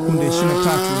ya sekunde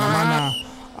 23, na maana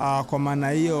kwa maana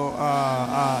hiyo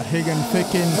Hagen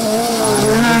Feken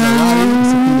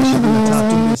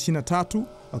sekunde 23,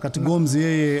 wakati Gomes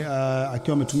yeye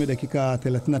akiwa ametumia dakika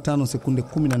 35 sekunde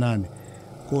 18.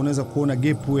 Kwa unaweza kuona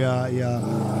gap ya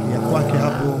kwake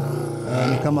hapo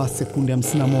ni kama sekunde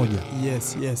 51.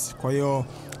 Yes. Kwa hiyo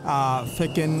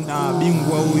Feken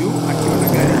bingwa huyu akiwa na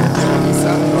gari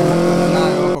kabisa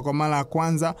nayo kwa mara ya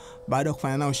kwanza baada ya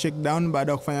kufanya nao shakedown,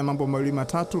 baada ya kufanya mambo mawili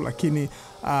matatu, lakini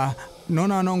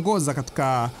naona anaongoza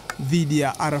katika dhidi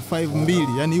ya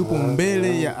R52, yani yupo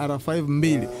mbele ya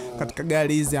R52 katika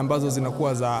gari hizi ambazo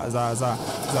zinakuwa za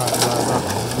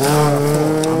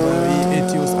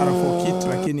Etios R4 kit,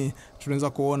 lakini tunaweza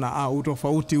kuona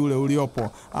utofauti ule uliopo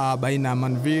baina ya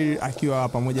Manville akiwa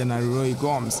pamoja na Leroy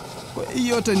Gomes. Hii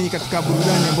yote ni katika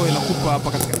burudani ambayo inakupa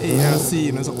hapa katika ARC.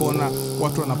 Unaweza kuona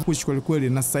watu wanapush kweli kweli,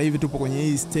 na sasa hivi tupo kwenye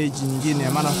hii stage nyingine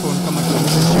ya marathon kama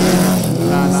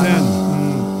kilomita 20.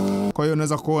 Kwa hiyo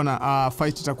unaweza kuona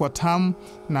fight itakuwa tamu,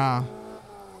 na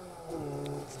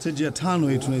stage ya 5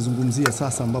 hii tunaizungumzia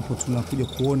sasa, ambapo tunakuja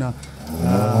kuona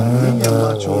nini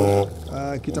ambacho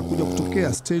kitakuja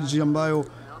kutokea. Stage ambayo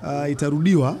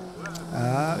itarudiwa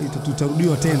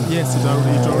tena. Yes,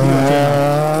 itarudiwa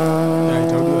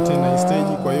tena hii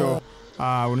stage. Kwa hiyo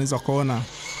unaweza kuona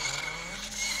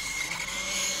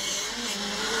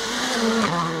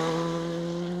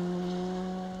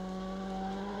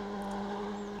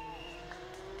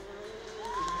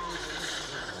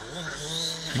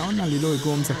naona Leroy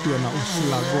Gomes akiwa na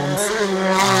Ursula Gomes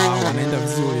wanaenda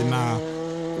vizuri na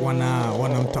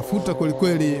wanamtafuta kweli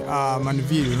kweli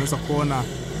Manville. Unaweza kuona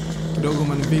kidogo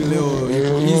Manville leo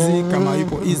yuko easy, kama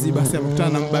yupo easy basi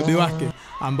amekutana na mbabe wake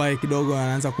ambaye kidogo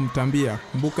anaanza kumtambia.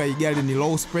 Kumbuka hii gari ni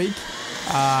low spec,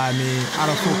 ni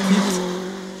R4 kit,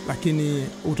 lakini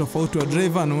utofauti wa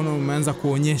driver naona umeanza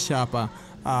kuonyesha hapa.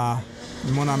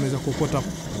 Nimeona ameweza kukota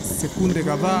sekunde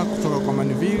kadhaa kutoka kwa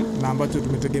Manville, na ambacho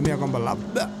tumetegemea kwamba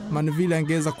labda Manville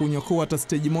angeweza kunyokoa hata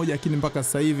stage moja, lakini mpaka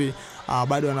sasa hivi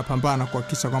bado anapambana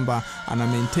kuhakikisha kwamba ana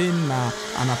maintain na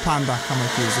anapanda kama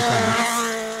ikiwezekana.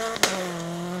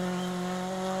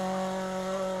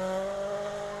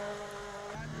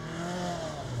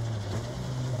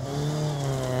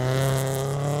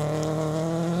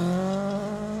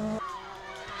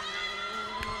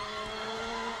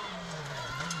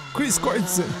 Chris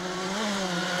Koitze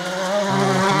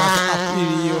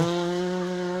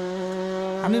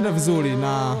anaenda vizuri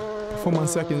na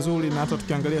performance yake nzuri, na hata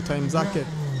tukiangalia time zake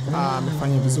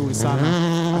amefanya vizuri sana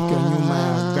akiwa nyuma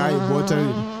ya Guy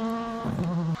Botterill.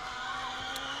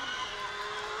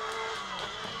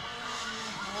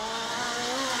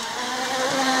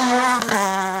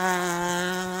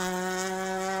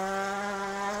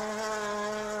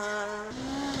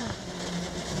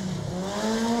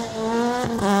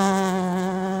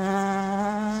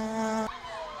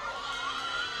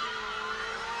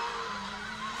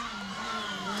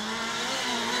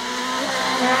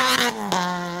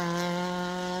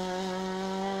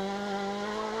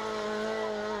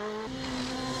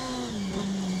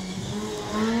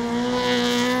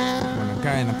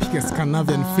 Anapiga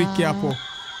Scandinavian freak hapo.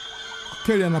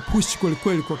 Kelly anapush kweli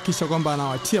kweli kuhakikisha kwamba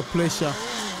anawatia pressure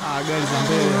gari za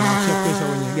mbele, anawatia pressure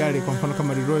kwenye gari, kwa mfano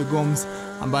kama Leroy Gomes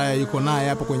ambaye yuko naye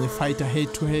hapo kwenye fighter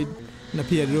head to head, na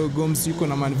pia Leroy Gomes yuko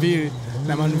na Manville,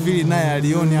 na Manville naye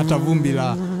alioni hata vumbi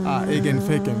la Egan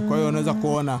Feken. Kwa hiyo unaweza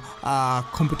kuona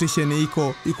competition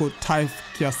iko tight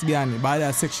kiasi gani. Baada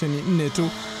ya section 4 tu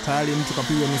tayari mtu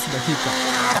kapigwa nusu dakika.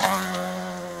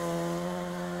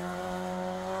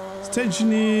 Stage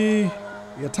ni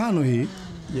ya 5 hii.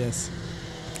 Yes.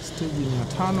 Stage ni ya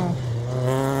 5.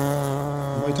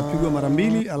 Itapigwa mara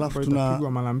 2, alafu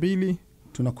tunapigwa mara 2.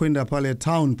 Tunakwenda pale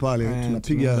town pale,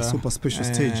 tunapiga super special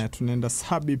stage. Tunaenda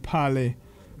Sabi pale,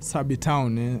 Sabi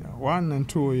town 1 and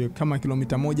 2 kama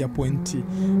kilomita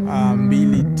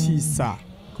 1.29. Kwa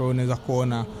hiyo unaweza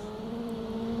kuona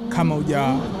kama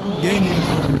uja gain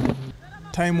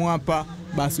time hapa,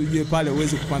 basi ujue pale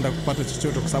uweze kupata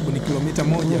chochote, kwa sababu ni kilomita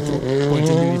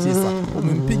 1.29.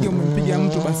 Umempiga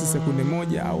mtu basi sekunde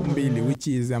 1 au 2, which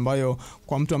is ambayo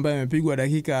kwa mtu ambaye amepigwa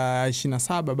dakika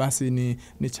 27 basi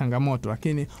ni changamoto,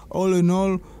 lakini all in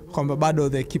all kwamba bado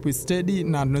they keep it steady,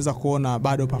 na tunaweza kuona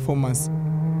bado performance.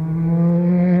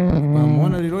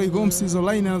 Unaona Leroy Gomes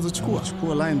hizo line anazochukua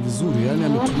line vizuri, yani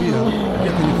ametulia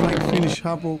pia kwenye flying finish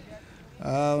hapo.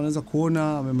 Unaweza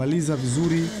kuona amemaliza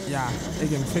vizuri.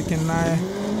 Egan Feken naye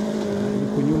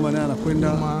yuko nyuma, naye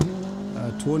anakwenda.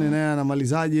 Tuone naye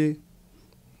anamalizaje.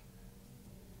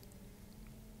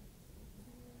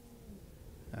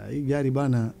 Hii gari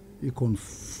bana iko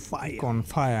on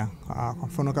fire. Kwa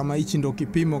mfano kama hichi ndio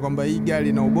kipimo kwamba hii gari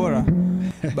ina ubora,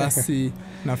 basi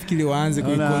nafikiri waanze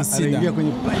kuiconsider. Anaingia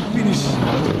kwenye flying finish,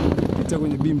 pita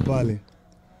kwenye beam pale.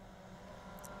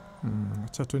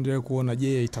 Acha tuendelee kuona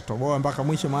je itatoboa mpaka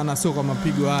mwisho, maana sio kwa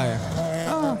mapigo haya.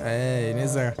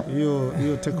 Inaweza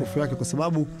hiyo take off yake, kwa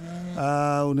sababu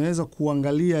unaweza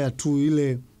kuangalia ya tu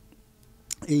ile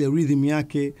rhythm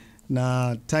yake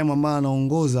na time ambayo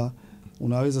anaongoza,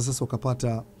 unaweza sasa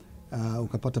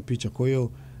ukapata picha. Kwa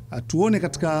hiyo tuone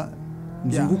katika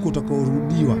mzunguko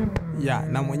utakaorudiwa.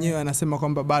 Na mwenyewe anasema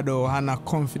kwamba bado hana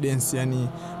confidence, yani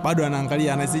bado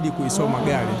anaangalia, anazidi kuisoma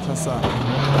gari. Sasa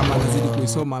kama anazidi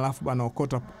kuisoma alafu bana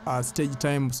okota stage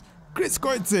times, Chris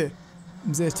Koitse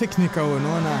mzee technical,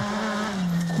 unaona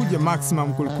kuja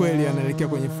maximum kweli, anaelekea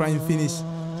kwenye flying finish.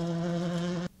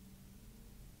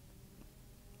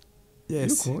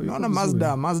 Yes, naona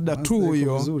Mazda 2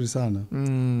 hiyo vizuri sana.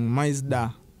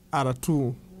 Mazda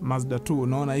R2, Mazda 2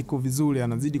 naona iko vizuri,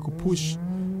 anazidi kupush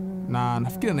na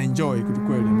nafikiri na enjoy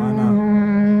kweli, maana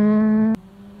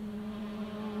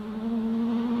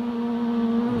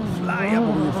fly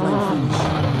hapo kwenye flying finish.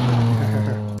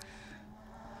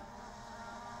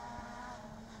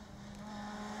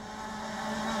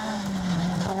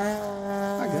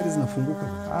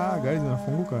 Gari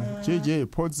zinafunguka. JJ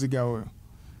Podziga huyo.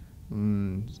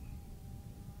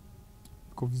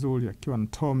 Iko vizuri akiwa na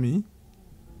Tommy.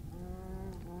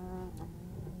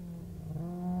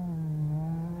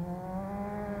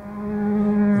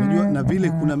 Unajua na vile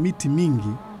kuna miti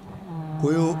mingi,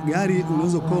 kwa hiyo gari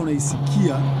unaweza kuwa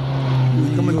unaisikia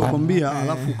kama nilikwambia,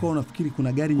 alafu ukawa unafikiri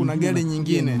kuna gari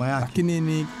nyingine, lakini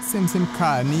ni same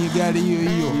car, ni gari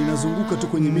hiyo inazunguka tu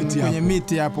kwenye miti hapo. Kwenye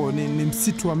miti hapo ni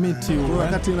msitu wa miti huo.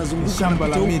 Wakati inazunguka shamba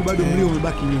la miti, bado mlio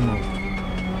umebaki nyuma.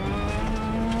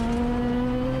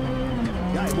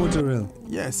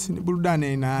 Yes, ni burudani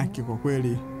aina yake kwa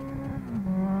kweli.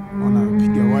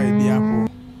 Wanapiga wide hapo.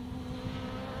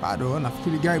 Bado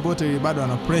nafikiri Guy Botterill bado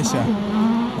ana pressure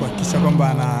kuhakikisha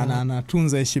kwamba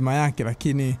anatunza heshima yake,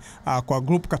 lakini kwa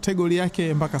group category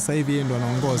yake mpaka sasa hivi yeye ndo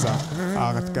anaongoza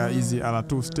katika hizi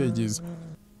R2 stages.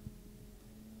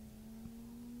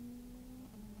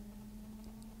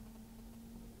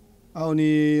 Au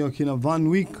ni wakina Van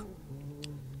Wyck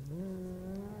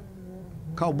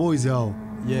Cowboys hao.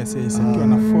 Yes, akiwa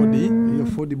na Ford. Hiyo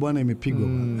Ford bwana imepigwa.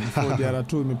 Ford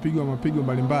R2 imepigwa mapigo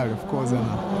mbalimbali, of course,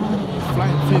 na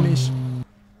flying finish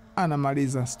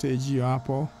anamaliza stage hiyo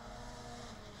hapo.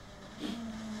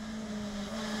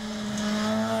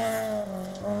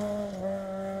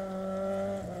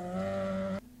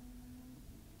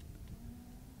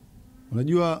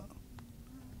 Unajua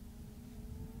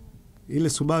ile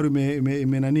Subaru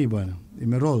ime nani bwana?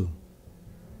 Ime roll.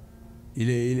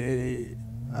 Ile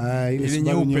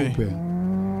Subaru nyeupe.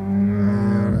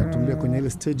 Anatumbia kwenye ile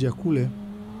stage ya kule.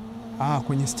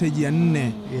 Kwenye stage ya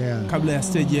 4. Yeah. Kabla ya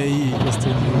stage ya hii.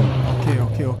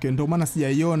 Okay. Ndio maana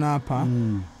sijaiona hapa.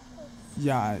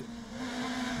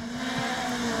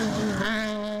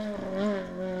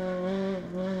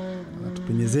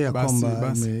 Tupenyezea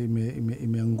kwamba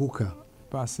imeanguka.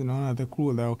 Basi naona the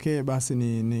crew there. Okay, basi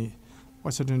ni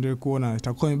wacha tuendelee kuona.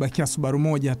 Itakuwa imebakia Subaru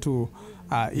moja tu,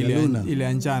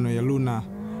 ile njano ya Luna.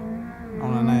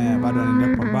 Naona naye bado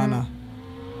anaendelea kupambana.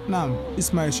 Naam,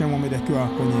 Ismail Sheikh Mohamed akiwa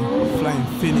kwenye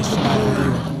flying finish nayo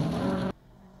hiyo.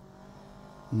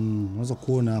 Unaweza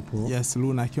kuona hapo. Yes,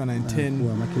 Luna akiwa na 10.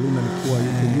 Luna alikuwa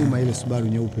yuko nyuma ile Subaru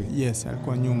nyeupe. Yes,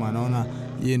 alikuwa nyuma. Naona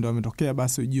yeye ndo ametokea,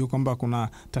 basi ujue kwamba kuna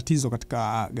tatizo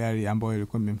katika gari ambayo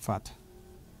ilikuwa imemfuata.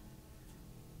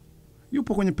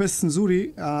 Yupo kwenye pace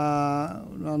nzuri,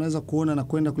 unaweza kuona na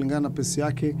kwenda kulingana na pace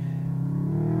yake.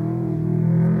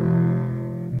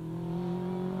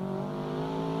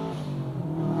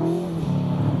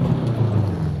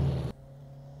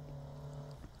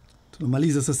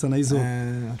 Tunamaliza sasa na hizo.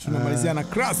 Tunamalizia na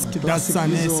Krask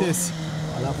Datsun SS.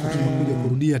 Alafu tunakuja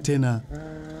kurudia tena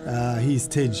hii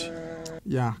stage.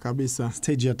 Kabisa.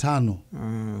 Stage ya 5.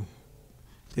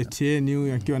 Etienne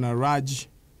huyu akiwa na Raj.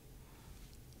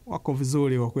 Wako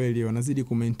vizuri kwa kweli, wanazidi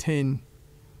kumaintain.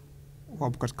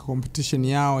 Wapo katika competition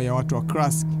yao ya watu wa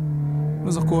Krask.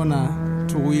 Unaweza kuona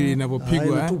tuwili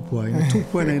inavyopigwa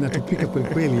inatupwa na inatupika kweli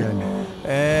kweli yani.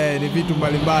 Ni vitu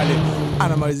mbalimbali.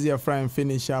 Anamalizia flying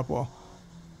finish hapo.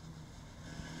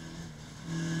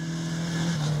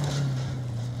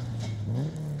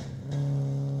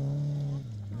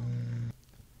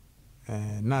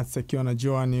 Nats akiwa na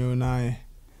Joan naye.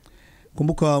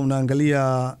 Kumbuka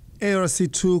unaangalia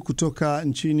ARC2 kutoka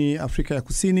nchini Afrika ya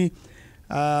Kusini.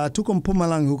 Tuko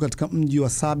Mpumalanga huko katika mji wa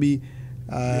Sabi.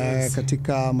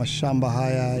 Katika mashamba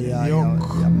haya ya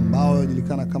mbao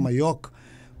yanajulikana kama York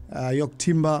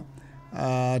Timber.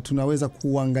 Tunaweza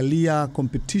kuangalia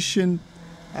competition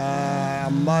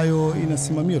ambayo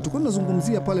inasimamiwa. Tulikuwa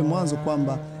tunazungumzia pale mwanzo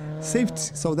kwamba Safety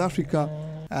South Africa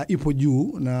ipo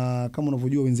juu, na kama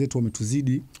unavyojua wenzetu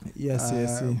wametuzidi. Yes.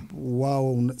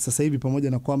 Wao sasa hivi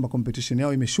pamoja na kwamba competition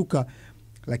yao imeshuka,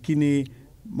 lakini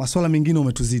masuala mengine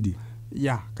wametuzidi.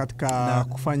 Katika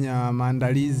kufanya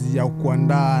maandalizi au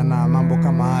kuandaa na mambo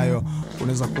kama hayo,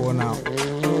 unaweza kuona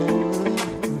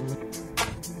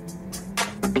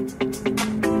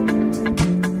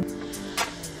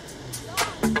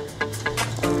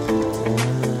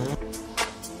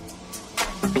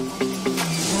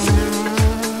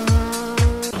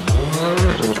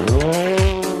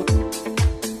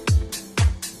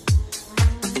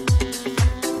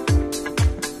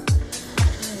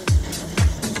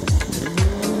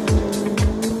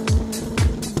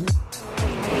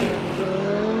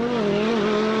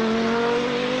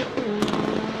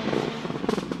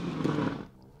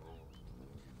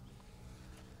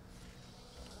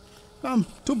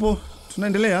tupo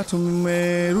tunaendelea,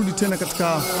 tumerudi tena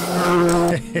katika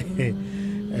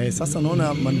sasa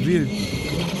naona Manville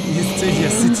hii stage ya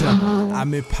 6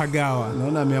 amepagawa,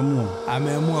 naona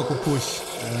ameamua kupush,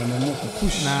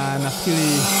 na nafikiri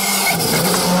ni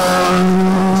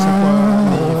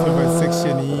favorite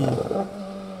section hii.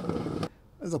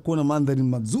 Unaweza kuona mandhari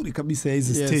mazuri kabisa ya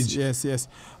hizi stage. Yes.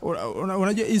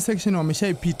 Unajua hii section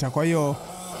wameshaipita, kwa hiyo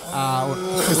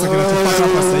sasa kinachofuata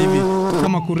hapa sasa hivi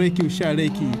kama kureki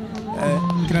ushareki,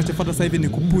 kinachofuata sasa hivi ni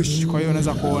kupush. Kwa hiyo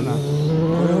unaweza kuona,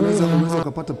 unaweza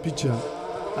kupata picha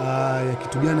ya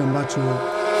kitu gani ambacho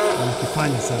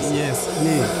wanakifanya sasa. Yes.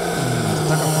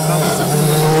 Nataka kukava sasa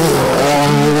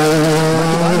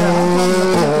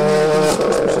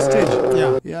stage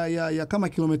ya kama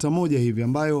kilomita 1 hivi,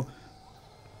 ambayo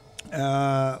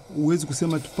uwezi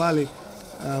kusema tu pale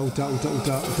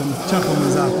utamchapa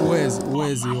mwenzako.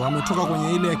 Uwezi. Wametoka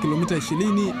kwenye ile ya kilomita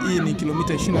 20, hii ni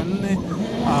kilomita 24.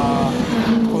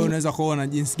 Kwa hiyo unaweza kuona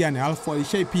jinsi gani Alpha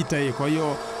alishaipita hii. Kwa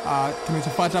hiyo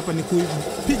kinachofuata hapa ni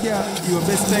kupiga your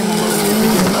best time ambayo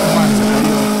umepiga kwanza.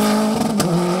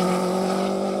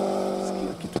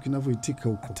 Sikia kitu kinavyoitika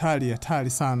huko. Hatari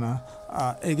sana.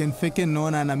 Egan Feken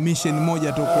naona ana mission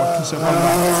moja tu, kuhakikisha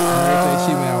kwamba analeta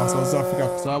heshima ya South Africa,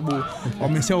 kwa sababu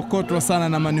wameshaokotwa sana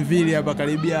na Manville hapa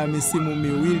karibia misimu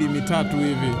 2-3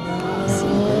 hivi.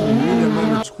 Manville ambaye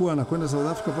anachukua na kwenda South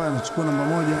Africa pale anachukua namba 1.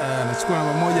 Anachukua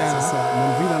namba 1. Sasa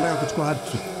Manville anataka kuchukua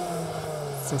hat-trick.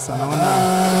 Sasa naona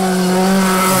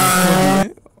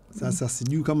sasa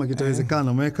sijui kama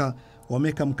kitawezekana.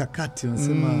 Wameka mkakati,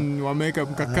 wanasema wameka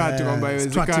mkakati kwamba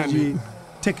haiwezekani.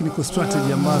 Technical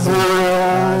strategy ambazo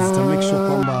zita make sure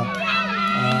kwamba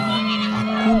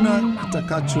hakuna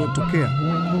kitakachotokea,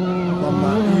 kwamba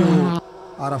hiyo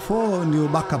R4 ndio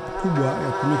backup kubwa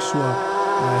ya ku make sure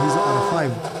hizo R5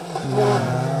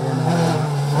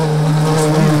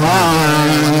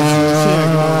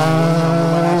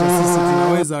 sisi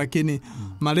tunaweza, lakini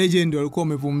malegend walikuwa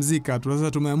wamepumzika tu.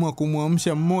 Sasa tumeamua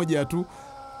kumwamsha mmoja tu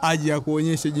aje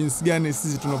kuonyesha jinsi gani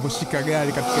sisi tunaposhika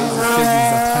gari katika hizo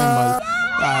stages za Timbers.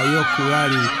 Yoku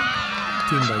Rally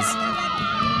Timbers.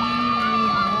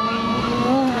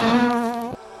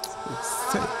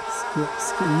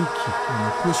 Sikia Niki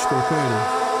push kwa kweli.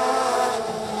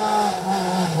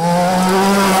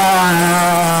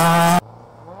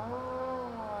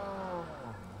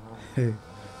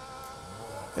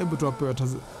 Hebu tuwape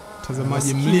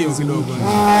watazamaji mlio kidogo.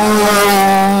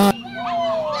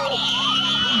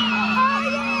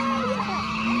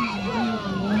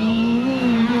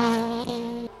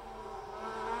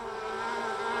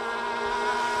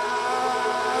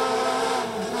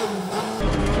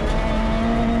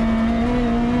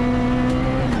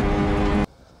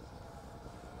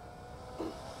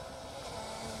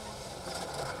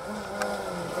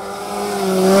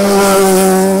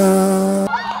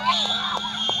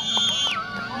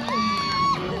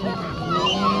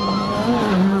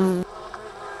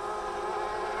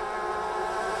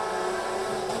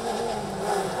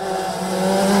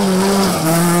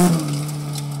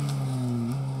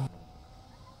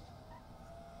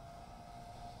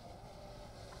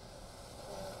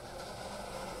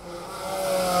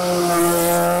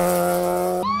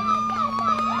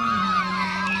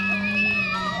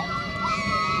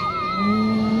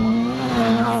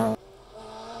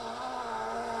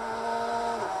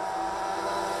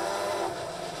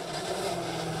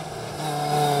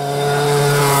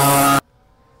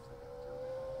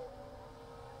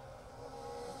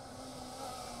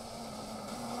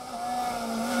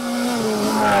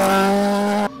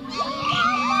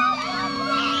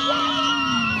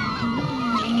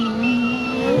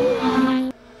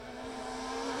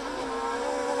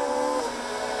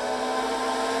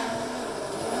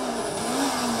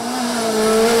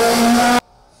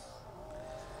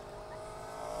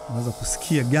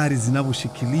 sikia gari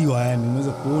zinavyoshikiliwa, yani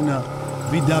unaweza kuona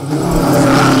VW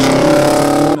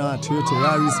na Toyota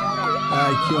Yaris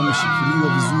ikiwa imeshikiliwa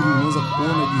vizuri. Unaweza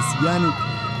kuona jinsi gani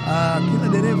kila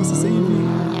dereva sasa hivi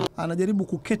anajaribu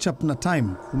ku catch up na time,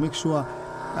 ku make sure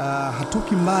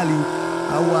hatoki mbali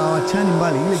au hawachani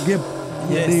mbali. Ile gap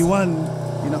ya day one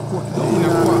inakuwa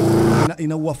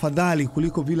ina uafadhali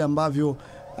kuliko vile ambavyo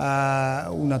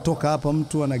unatoka hapa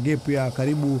mtu ana gap ya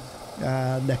karibu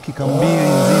dakika 2 nzima.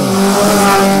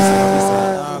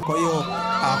 Kwa hiyo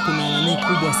kuna nani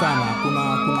kubwa sana,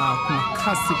 kuna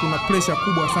kasi, kuna pressure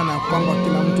kubwa sana kwamba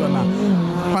kila mtu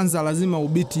kwanza lazima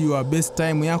ubiti your best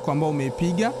time yako ambao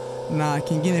umeipiga, na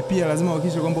kingine pia lazima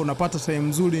uhakikishe kwamba unapata time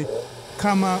nzuri.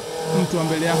 Kama mtu wa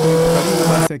mbele yako yuko karibu,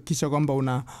 basi hakikisha kwamba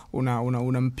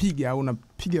unampiga au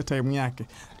unapiga time yake.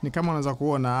 Ni kama unaweza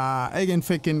kuona Egan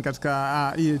Feken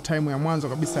katika ile time ya mwanzo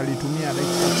kabisa alitumia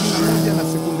dakika 1 na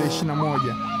sekunde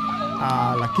 21.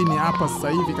 Lakini hapa sasa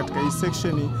hivi katika hii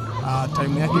section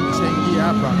time yake imeshaingia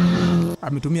hapa,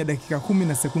 ametumia dakika 10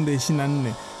 na sekunde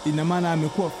 24. Ina maana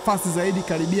amekuwa fast zaidi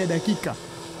karibia dakika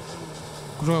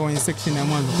kutoka kwenye section ya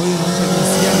mwanzo. Kwa hiyo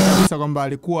inaonyesha kabisa kwamba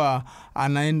alikuwa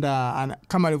anaenda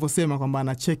kama alivyosema kwamba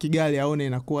anacheki gari aone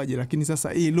inakuaje, lakini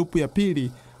sasa hii loop ya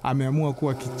pili ameamua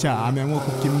kuwa kichaa, ameamua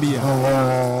kukimbia.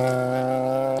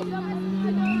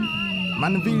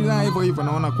 Manville na hivyo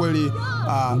naona kweli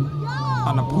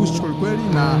ana push kweli,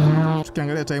 na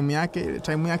tukiangalia time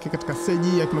yake katika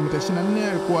stage ya kilomita 24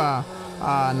 alikuwa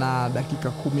na dakika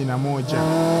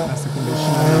 11 na sekunde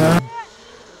 24.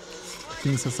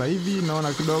 Lakini sasa hivi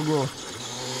naona kidogo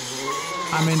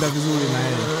ameenda vizuri na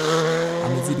yeye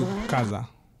amezidi kukaza.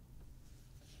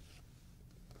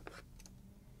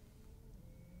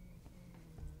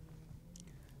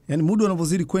 Yani muda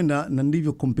unavyozidi kwenda na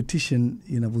ndivyo competition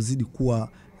inavyozidi kuwa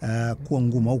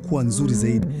ngumu au kuwa nzuri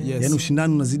zaidi. Yes. Yani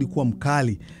ushindani unazidi kuwa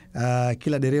mkali.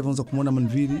 Kila dereva unaweza kumuona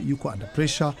Manville yuko under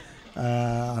pressure.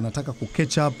 Anataka ku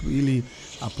catch up ili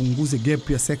apunguze gap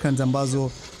ya seconds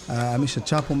ambazo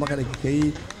ameshachapo mpaka dakika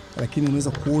hii, lakini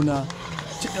unaweza kuona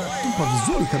tupa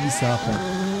vizuri kabisa hapa.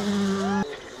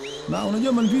 Na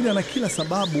unajua Manville ana kila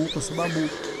sababu, kwa sababu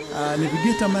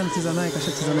Navigator man anacheza naye,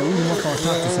 kashacheza naye mwaka wa 3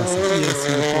 sasa. Yes,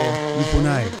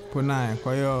 yupo naye.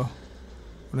 Kwa hiyo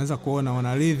unaweza kuona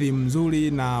wana rhythm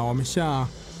mzuri na wamesha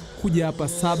kuja hapa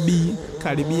Sabi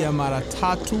karibia mara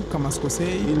 3 kama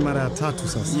sikosei. Ni mara ya 3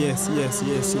 sasa. Yes.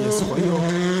 Kwa hiyo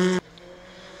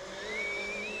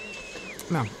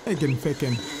na Egan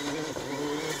Feken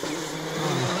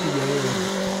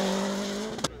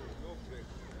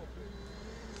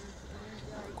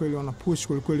kweli wana push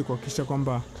kweli kuhakikisha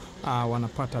kwamba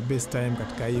wanapata best time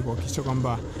katika hii, kuhakikisha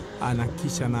kwamba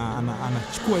anakisha na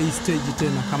anachukua hii stage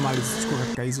tena kama alizochukua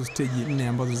katika hizo stage 4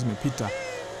 ambazo zimepita.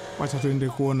 Wacha tuende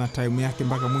kuona time yake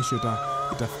mpaka mwisho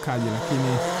itafikaje,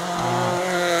 lakini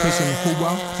pressure ni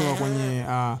kubwa kutoka kwenye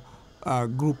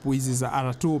group hizi za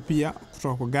R2, pia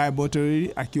kutoka kwa Guy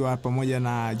Botterill akiwa pamoja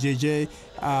na JJ,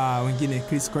 wengine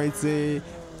Chris Koitze,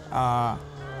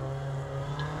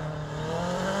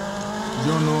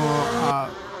 Jono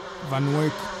Van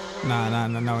Wyk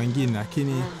na wengine,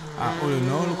 lakini all in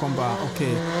all kwamba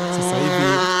okay, sasa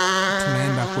hivi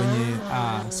tunaenda kwenye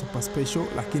super special,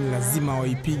 lakini lazima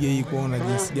waipige hii kuona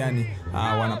jinsi gani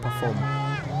wana perform.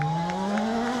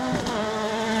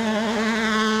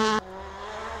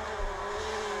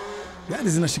 Gari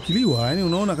zinashikiliwa, yani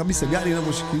unaona kabisa gari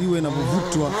inaposhikiliwa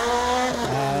inapovutwa,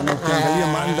 na ukiangalia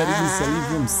mandhari jinsi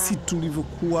ilivyo, msitu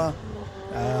ulivyokuwa,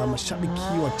 mashabiki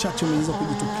wachache wameweza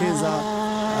kujitokeza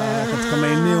katika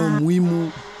maeneo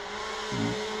muhimu.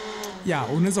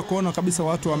 Unaweza kuona kabisa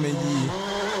watu wamejikatika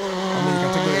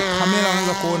kamera,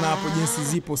 unaweza kuona hapo jinsi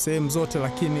zipo sehemu zote,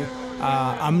 lakini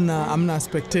amna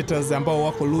spectators ambao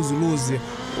wako lose,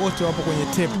 wote wapo kwenye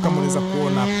tape kama unaweza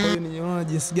kuona. Kwa hiyo ninaona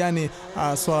jinsi gani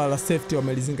swala la safety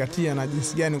wamelizingatia, na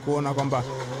jinsi gani kuona kwamba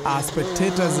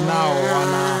spectators nao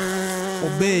wana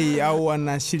obey au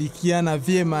wanashirikiana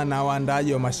vyema na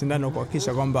waandaaji wa mashindano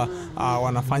kuhakikisha kwamba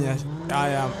wanafanya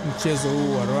haya mchezo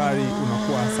huu wa rally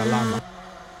unakuwa salama.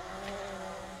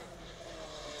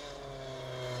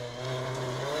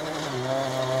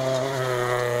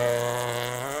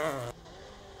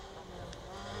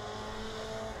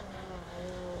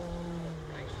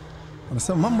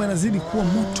 Wanasema mambo yanazidi kuwa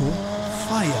moto,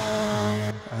 fire.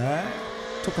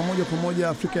 Toka moja kwa moja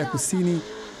Afrika ya Kusini,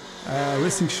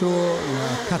 racing show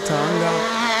na kata anga,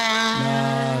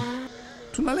 na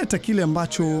tunaleta kile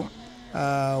ambacho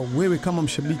wewe kama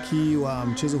mshabiki wa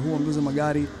mchezo huu wa mbio za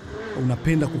magari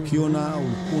unapenda kukiona,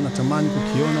 ulikuwa unatamani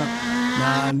kukiona,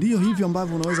 na ndiyo hivyo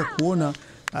ambavyo unaweza kuona.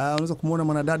 Unaweza kumuona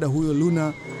mwanadada huyo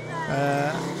Luna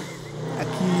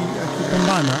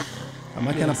akipambana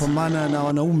Amaki anapambana na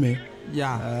wanaume.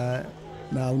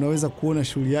 Na unaweza kuona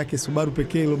shughuli yake Subaru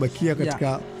pekee iliyobakia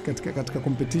katika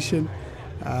competition.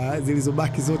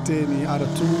 Zilizobaki zote ni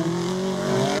R2,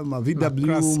 ma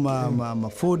VW, ma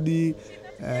Ford,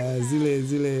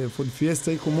 zile Ford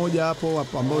Fiesta iko moja hapo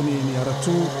ambayo ni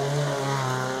R2.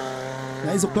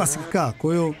 Na hizo classic car.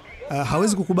 Kwa hiyo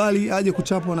hawezi kukubali aje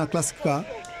kuchapwa na classic car.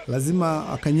 Lazima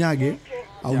akanyage,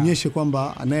 aonyeshe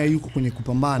kwamba naye yuko kwenye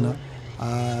kupambana.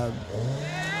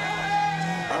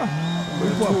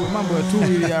 Mambo ya tu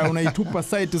unaitupa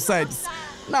side to side.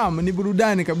 Naam, ni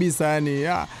burudani kabisa yani.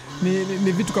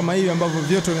 Ni vitu kama hivi ambavyo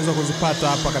vyote unaweza kuzipata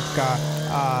hapa katika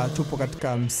tupo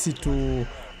katika msitu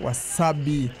wa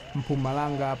Sabi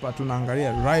Mpumalanga hapa.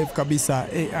 Tunaangalia live kabisa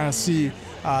ARC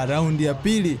raundi ya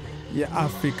pili ya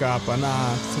Afrika hapa, na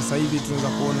sasa hivi tunaweza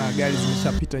kuona gari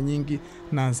zimeshapita nyingi,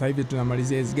 na sasa hivi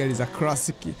tunamalizia hizo gari za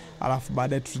classic, alafu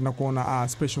baadaye tutaenda kuona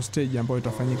special stage ambayo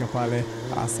itafanyika pale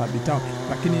Sabi Town.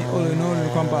 Lakini all in all ni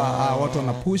kwamba watu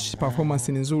wana push,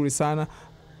 performance ni nzuri sana.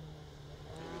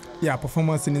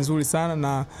 Performance ni nzuri sana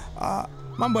na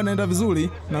mambo yanaenda vizuri,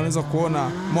 na unaweza kuona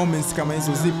moments kama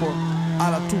hizo zipo.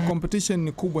 R2 competition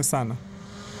ni kubwa sana.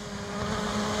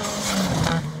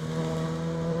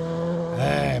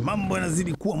 Mambo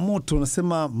yanazidi kuwa moto,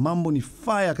 nasema mambo ni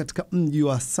fire katika mji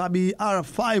wa Sabi.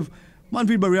 R5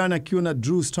 Manfred Bariani akiwa na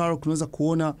Drew Stark, unaweza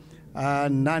kuona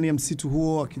ndani ya msitu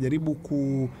huo akijaribu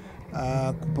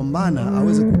kupambana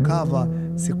aweze kukava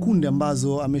sekunde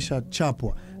ambazo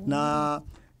ameshachapwa, na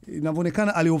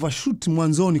inavyoonekana ali overshoot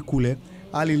mwanzoni kule,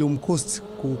 iliyomcost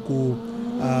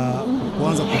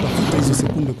kuanza kutafuta hizo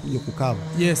sekunde kuja kukava.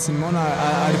 Yes, nimeona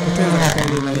alipoteza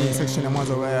katika ile section ya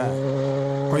mwanzo.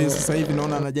 Kwa hiyo sasa hivi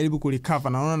naona anajaribu kulikava,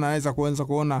 naona anaweza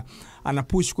kuona ana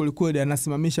push kulikweli,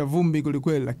 anasimamisha vumbi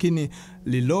kulikweli, lakini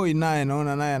Liloi naye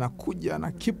naona naye anakuja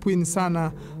na keep in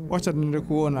sana. Wacha tuendelee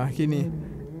kuona, lakini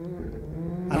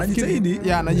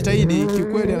anajitahidi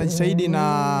kikweli, anajitahidi,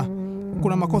 na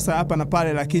kuna makosa hapa na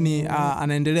pale, lakini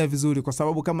anaendelea vizuri, kwa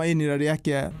sababu kama hii ni rally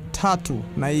yake ya 3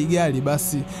 na hii gari,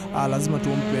 basi lazima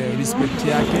tumpe respect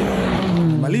yake.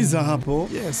 Maliza hapo.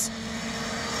 Yes.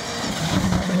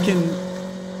 Lakini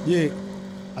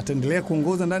ataendelea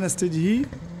kuongoza ndani ya stage hii?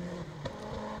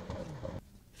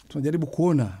 Tunajaribu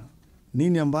kuona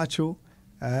nini ambacho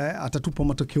atatupa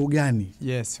matokeo gani.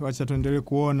 Yes, wacha tuendelee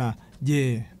kuona.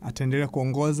 Ataendelea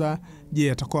kuongoza?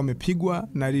 Atakuwa amepigwa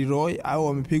na Leroy au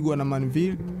amepigwa na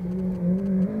Manville?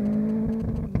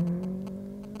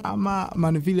 Ama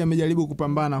Manville amejaribu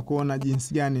kupambana kuona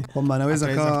jinsi gani kwamba anaweza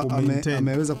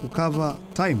ameweza kukava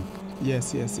time.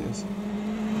 Yes.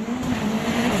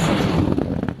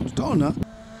 Tutaona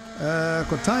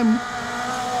kwa time.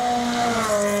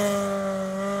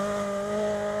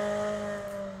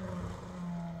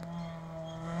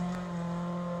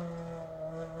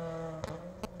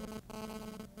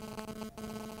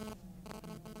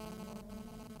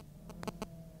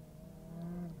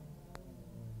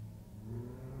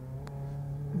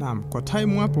 Naam, kwa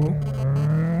time hapo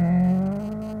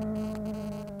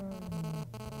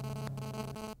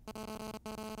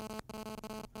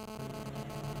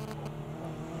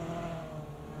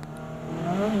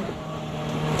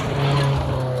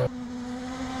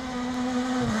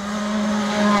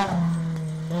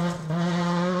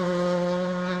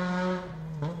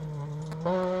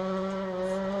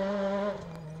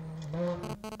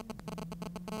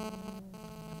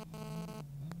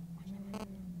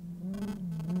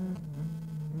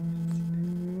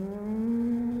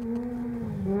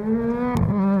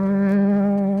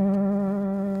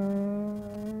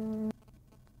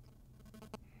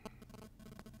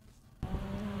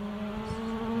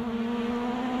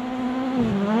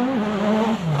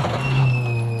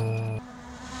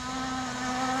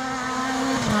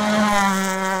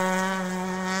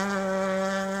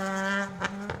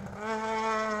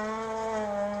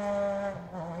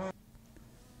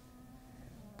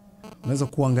unaweza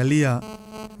kuangalia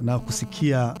na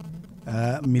kusikia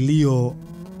milio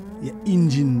ya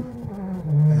engine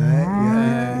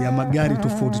ya magari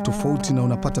tofauti, na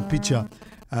unapata picha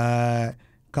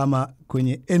kama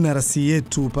kwenye NRC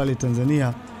yetu pale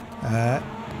Tanzania.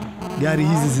 Gari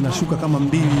hizi zinashuka kama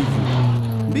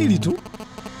mbili tu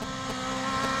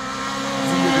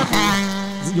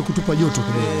zije kutupa joto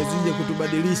kidogo, zije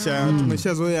kutubadilisha.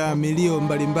 Tumeshazoea milio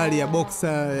mbalimbali ya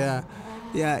Boxer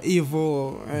ya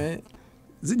Evo,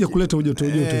 zije kuleta ujoto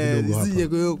kidogo hapa, zije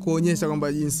kuonyesha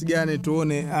kwamba jinsi gani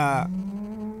tuone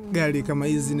gari kama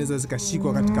hizi zinaweza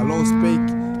zikashikwa katika low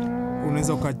spec.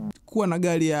 Unaweza kuwa na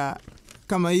gari ya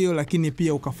kama hiyo, lakini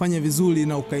pia ukafanya vizuri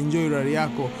na ukaenjoy rally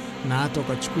yako, na hata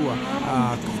ukachukua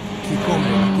kikombe.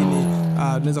 Lakini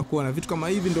tunaweza kuona vitu kama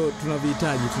hivi ndo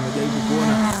tunavihitaji. Tunajaribu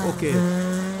kuona okay,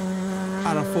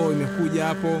 R4 imekuja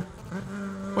hapo,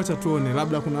 wacha tuone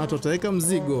labda kuna watu wataweka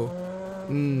mzigo.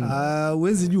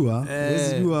 Huwezi jua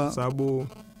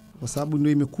kwa sababu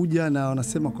ndio imekuja, na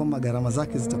wanasema kwamba gharama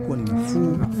zake zitakuwa ni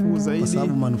nafuu zaidi, kwa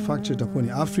sababu manufacture itakuwa ni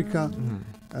Afrika.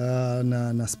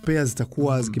 Na spares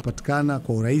zitakuwa zikipatikana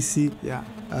kwa urahisi.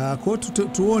 Kwa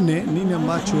tuone nini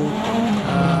ambacho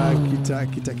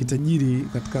kitajiri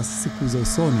katika siku za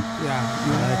usoni.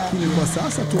 Lakini kwa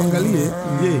sasa tuangalie,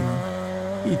 je,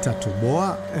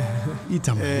 itatoboa?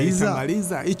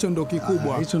 Itamaliza? Hicho ndo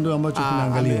kikubwa. Hicho ndo ambacho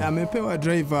tunaangalia. Amepewa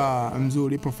driver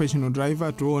mzuri, professional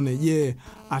driver, tuone je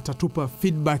atatupa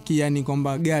feedback, yani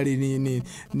kwamba gari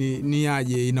ni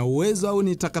aje, ina uwezo au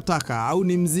ni takataka au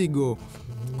ni mzigo.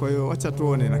 Kwa hiyo wacha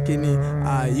tuone, lakini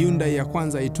Hyundai ya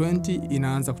kwanza i20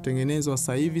 inaanza kutengenezwa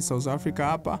sasa hivi South Africa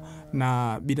hapa,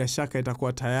 na bila shaka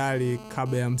itakuwa tayari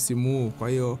kabla ya msimu huu. Kwa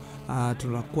hiyo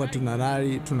tunakuwa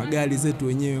tuna gari zetu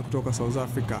wenyewe kutoka South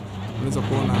Africa. Unaweza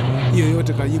kuona hiyo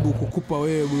yote karibu kukupa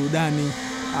wewe burudani,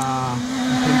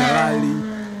 mpenda rally.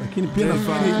 Lakini pia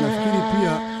nafikiri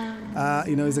pia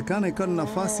inawezekana ikawa na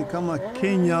nafasi kama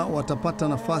Kenya watapata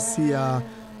nafasi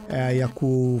ya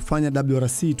kufanya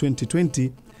WRC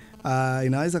 2020.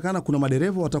 Inawezekana kuna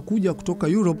madereva watakuja kutoka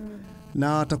Europe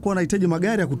na watakuwa wanahitaji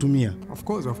magari ya kutumia. Of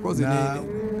course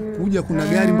kuja kuna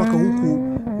gari mpaka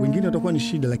huku, wengine watakuwa ni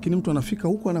shida, lakini mtu anafika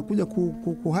huku anakuja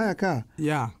kuhaya kaa.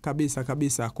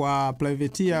 Kabisa. Kwa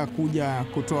privateer kuja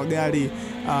kutoa gari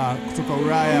kutoka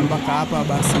Ulaya mpaka hapa,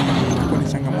 basi itakuwa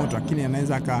ni changamoto, lakini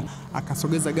anaweza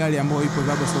akasogeza gari ambayo ipo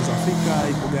labda South Africa,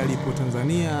 ipo gari ipo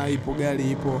Tanzania, ipo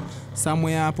gari ipo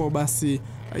somewhere hapo, basi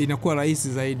inakuwa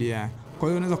rahisi zaidi. Kwa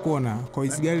hiyo unaweza kuona kwa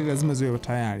hizo gari lazima ziwe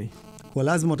tayari. Kwa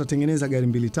lazima watatengeneza gari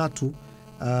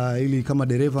 2-3 ili kama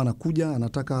dereva anakuja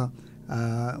anataka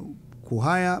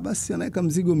kuhaya, basi anaweka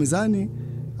mzigo mezani,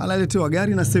 analetewa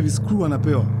gari na service crew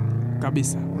anapewa.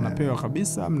 Kabisa, unapewa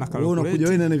kabisa, mna calculate. Wewe unakuja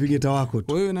wewe na navigator wako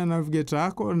tu. Wewe na navigator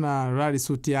wako na rally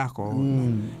suit yako.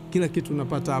 Kila kitu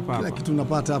unapata hapa.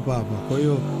 Kwa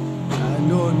hiyo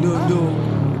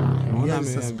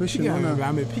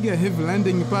amepiga heavy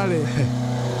landing pale.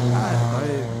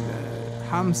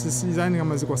 Hamsi sidhani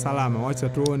kama ziko salama, wacha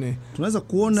tuone. Tunaweza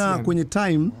kuona kwenye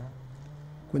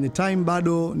time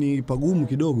bado ni pagumu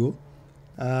kidogo.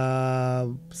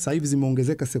 Sasa hivi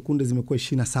zimeongezeka sekunde, zimekuwa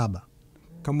 27.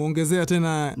 Kamuongezea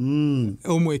tena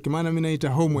homework, maana mimi naita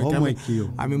homework.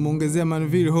 Amemuongezea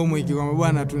Manville homework kwamba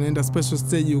bwana tunaenda special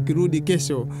stage, ukirudi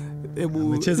kesho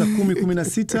amecheza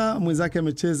 10-16, mwenzake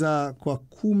amecheza kwa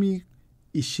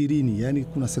 10-20, yani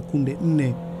kuna sekunde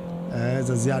 4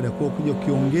 za ziada. Kwa kuja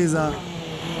ukiongeza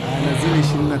na zile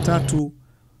 23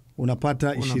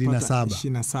 unapata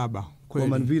 27. Kwa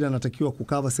Manville anatakiwa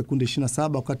kukava sekunde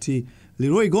 27, wakati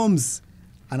Leroy Gomes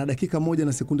ana dakika 1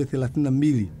 na sekunde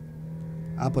 32.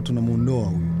 Hapa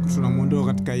tunamuondoa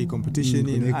katika hii competition,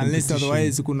 unless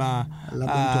otherwise kuna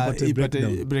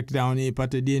breakdown,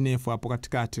 ipate DNF hapo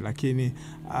katikati. Lakini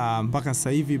mpaka sasa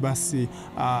hivi basi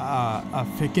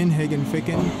Feken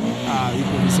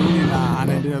yuko vizuri na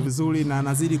anaendelea vizuri na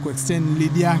anazidi kuextend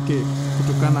lead yake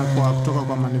kutoka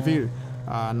kwa Manville.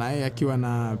 Na yeye akiwa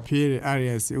na Pierre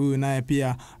Arias, huyu naye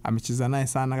pia amecheza naye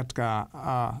sana katika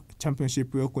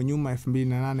championship huko nyuma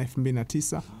 2008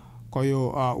 2009. Kwa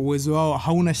hiyo uwezo wao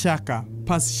hauna shaka,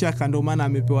 pasi shaka, ndio maana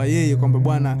amepewa yeye kwamba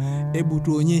bwana, hebu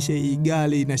tuonyeshe hii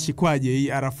gari inashikwaje, hii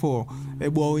R4,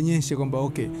 hebu waonyeshe kwamba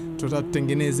okay,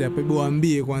 tutatengeneza hapa, hebu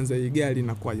waambie kwanza hii gari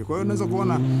inakwaje. Kwa hiyo unaweza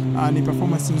kuona ni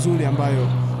performance nzuri ambayo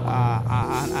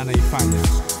anaifanya.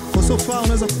 Kwa so far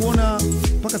unaweza kuona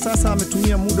mpaka sasa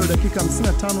ametumia muda wa dakika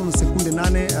 55 na sekunde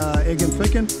 8 Egan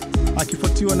Feken,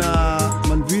 akifuatiwa na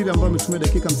Manville ambaye ametumia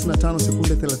dakika 55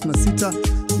 sekunde 36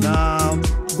 na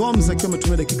Gomes akiwa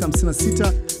ametumia dakika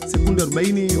 56 sekunde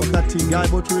 40, wakati Guy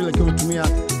Botterill akiwa ametumia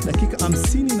dakika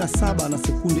 57 na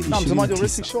sekunde 20. Mtazamaji wa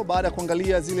Racing Show, baada ya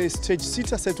kuangalia zile stage 6,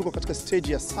 sasa tuko katika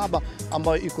stage ya 7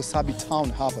 ambayo iko Sabi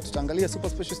Town hapa. Tutaangalia super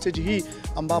special stage hii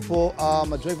ambapo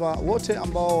madriver wote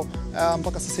ambao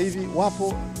mpaka sasa hivi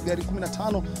wapo gari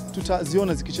 15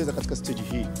 tutaziona zikicheza katika stage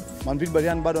hii. Manville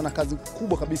Barian bado ana kazi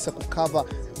kubwa kabisa kukava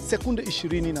sekunde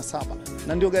 27,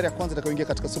 na ndio gari ya kwanza itakayoingia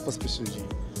katika super special hii.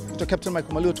 Captain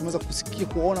Michael Malio tumeweza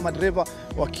kuona madereva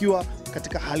wakiwa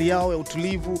katika hali yao ya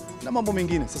utulivu na mambo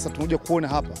mengine. Sasa tunakuja kuona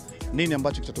hapa nini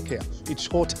ambacho kitatokea. It's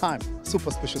show time,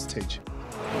 super special stage.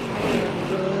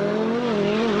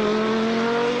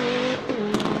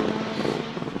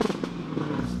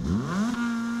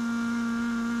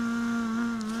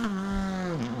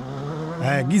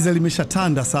 Giza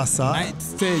limeshatanda sasa. Night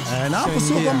stage. Na hapo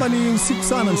sio kwamba ni usiku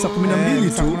sana, ni saa 12 tu.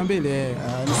 Ni saa 12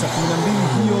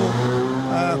 hiyo.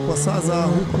 kwa saa za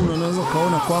huku, na unaweza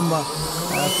kaona kwamba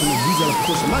kuna giza la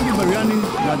kutosha. Manville Bariani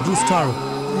na Drew Starr.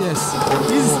 Yes.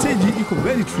 This stage iko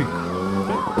very tricky.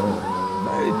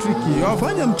 Very tricky.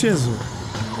 Wafanya mchezo.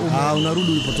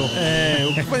 Unarudi ulipotoka.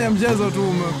 Ukifanya mchezo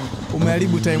tu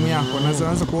umeharibu time yako. Na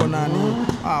unaanza kuona ni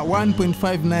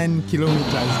 1.59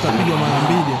 kilometers itapigwa mara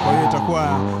mbili. Kwa hiyo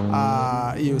itakuwa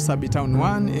hiyo Sabi Town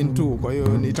 1 and 2. Kwa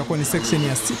hiyo itakuwa ni section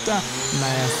ya 6 na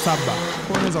ya 7.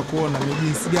 Kwa unaweza kuona ni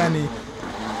jinsi gani.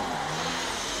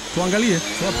 Tuangalie,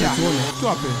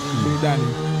 tuwape burudani.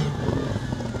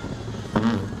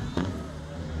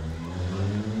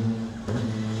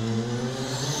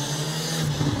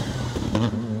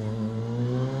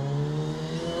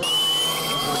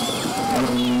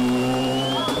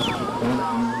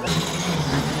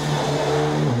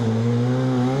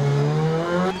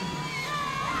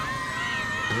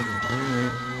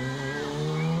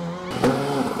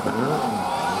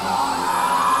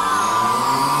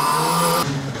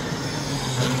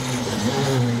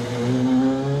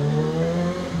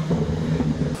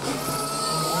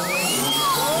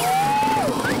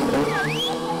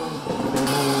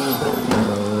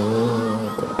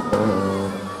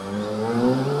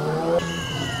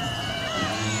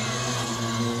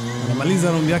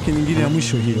 Anamaliza raundi yake nyingine ya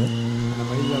mwisho hiyo.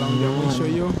 Anamaliza raundi ya mwisho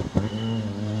hiyo.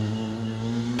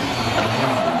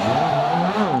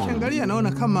 Kiangalia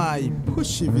naona kama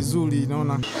ipushi vizuri,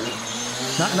 naona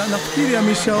nafikiri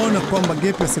ameshaona kwamba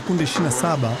gap ya sekunde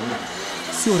 27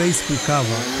 sio rahisi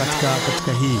kuikava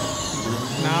katika hii.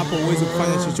 Na hapo uweze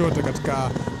kufanya chochote katika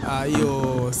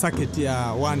hiyo circuit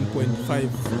ya 1.5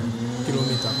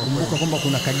 kilomita. Kumbuka kwamba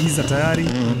kuna kagiza tayari,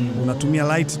 unatumia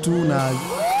light tu na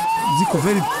ziko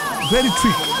very tricky.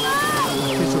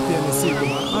 Kesho pia ni siku.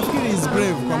 Nafikiri is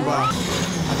brave kwamba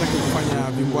hataki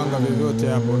kufanya vimbwanga vyovyote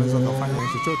hapo. Unaweza kufanya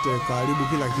chochote, karibu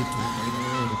kila kitu.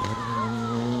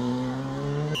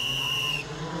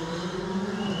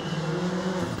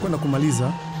 Kwenda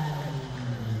kumaliza.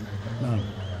 Naam.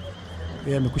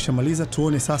 Yeye amekwisha maliza.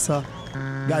 Tuone sasa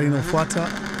gari inayofuata.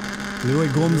 Leroy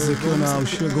Gomes akiwa na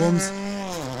Ushio Gomes.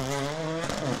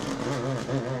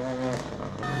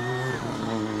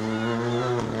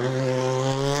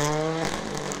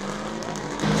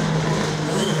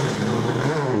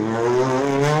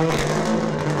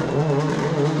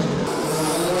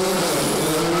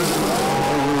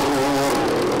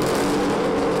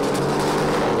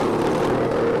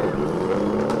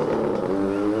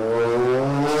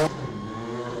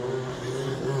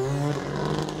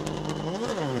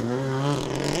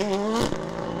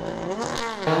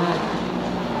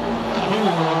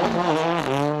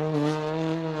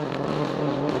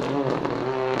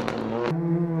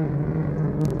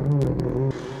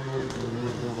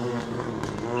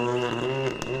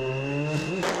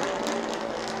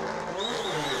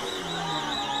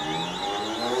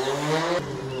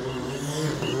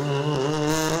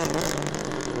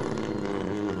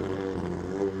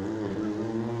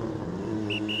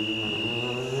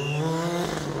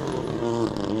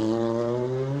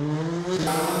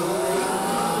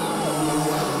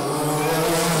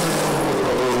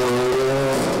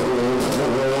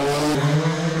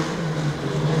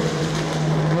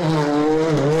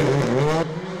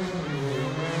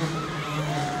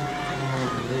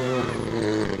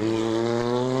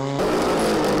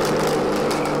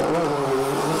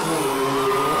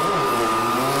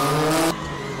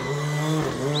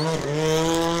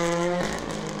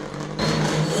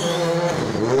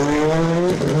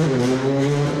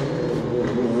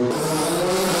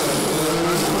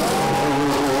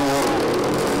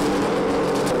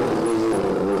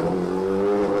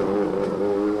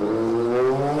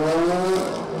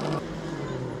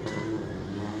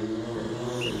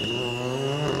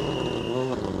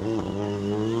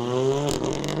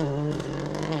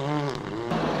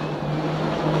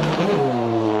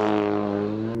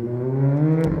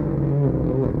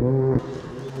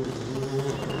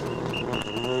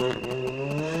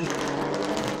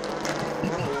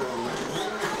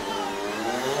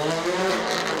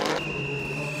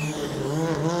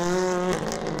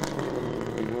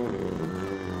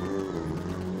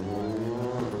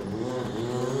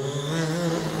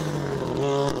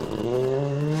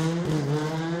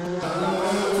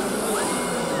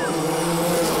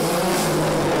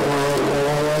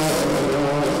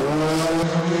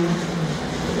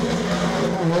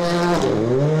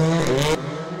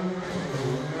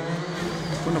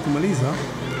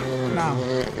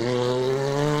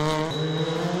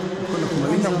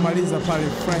 Kumaliza pale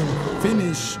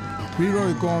finish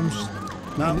Leroy Gomes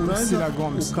na unaweza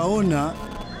ukaona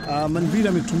Manville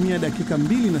ametumia dakika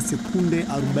 2 na sekunde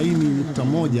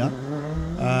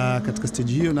 40.1 katika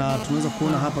stage hiyo, na tunaweza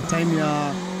kuona hapa time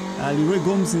ya Leroy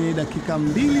Gomes ni dakika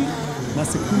 2 na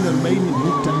sekunde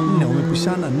 40.4.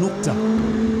 Wamepishana nukta.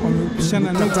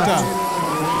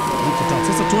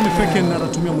 Sasa tuone Feken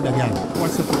anatumia muda gani.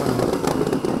 Wacha tuone.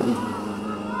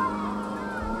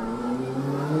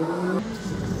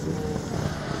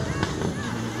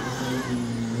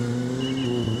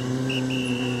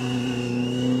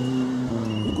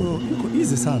 Yuko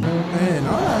easy sana.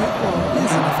 Naona yuko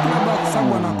easy, nafikiri labda kwa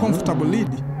sababu ana comfortable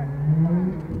lead.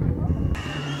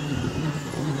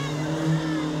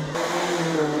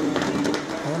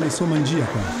 Anaisoma njia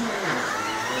kwa.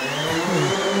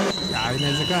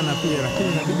 Inawezekana pia,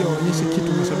 lakini inabidi waonyeshe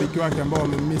kitu mashabiki wake ambao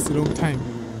wamemiss long time.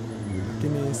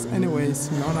 Lakini anyways,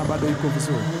 naona bado yuko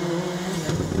vizuri.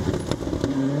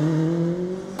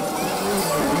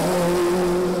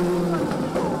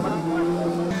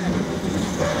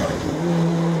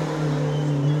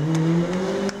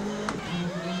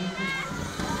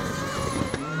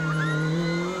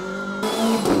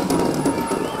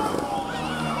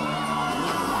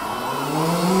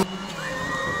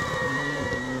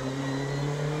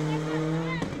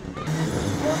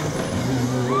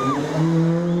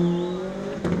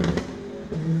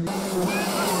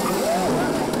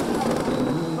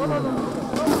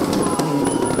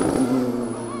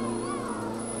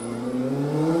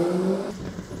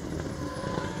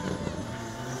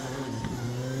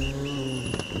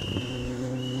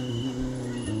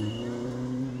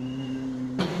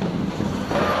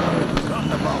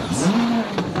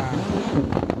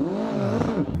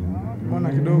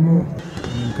 Kidogo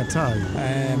nimkatai,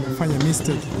 amefanya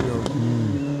mistake kidogo.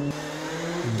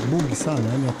 Bugi sana,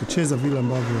 yani ya kucheza vile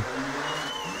ambavyo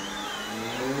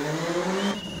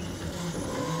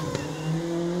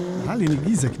hali ni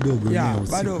giza kidogo.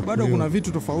 Bado kuna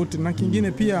vitu tofauti, na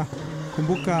kingine pia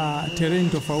kumbuka terrain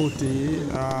tofauti.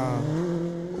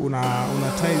 Una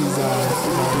tairi za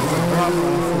gravel,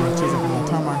 unacheza kwenye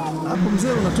tarmac. Hapo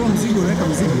mzee unatoa mzigo, unaweka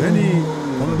mzigo, yani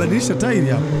wamebadilisha tairi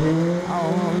hapo.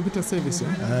 Wamepita service.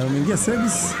 Umeingia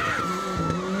service.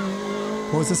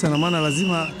 Kwa sasa na maana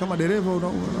lazima kama dereva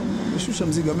umeshusha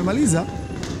mzigo. Amemaliza.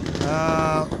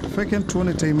 Feken,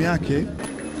 tuone time yake.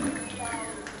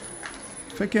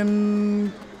 Feken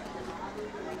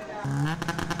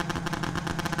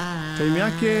time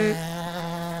yake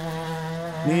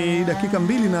ni dakika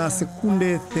 2 na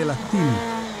sekunde 30.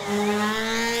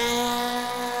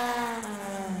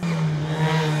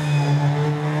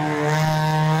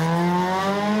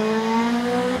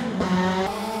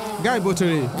 Guy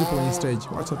Botteri yupo kwenye stage.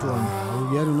 Wacha tuone.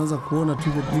 Gari unaweza kuona tu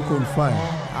yuko on fire.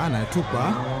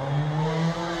 Anatupa.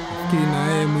 Fikiri na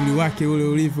yeye mwili wake ule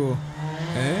ulivyo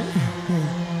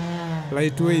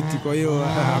lightweight, kwa hiyo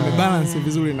amebalance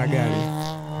vizuri na gari.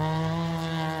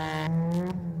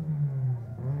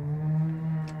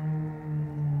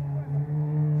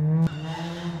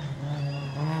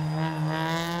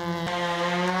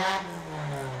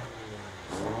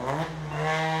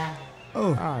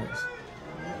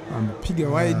 Amepiga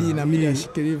wide na mimi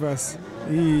ashike reverse.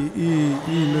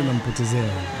 Hii ndio inampotezea.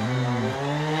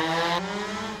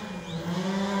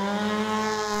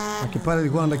 Akipale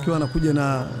alikuwa anatakiwa anakuja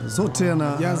na zote,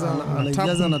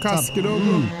 anajaza na tap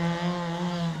kidogo.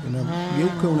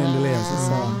 Unageuka, unaendelea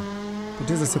sasa.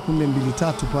 Poteza sekunde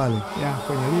 2-3 pale.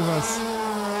 Kwenye reverse.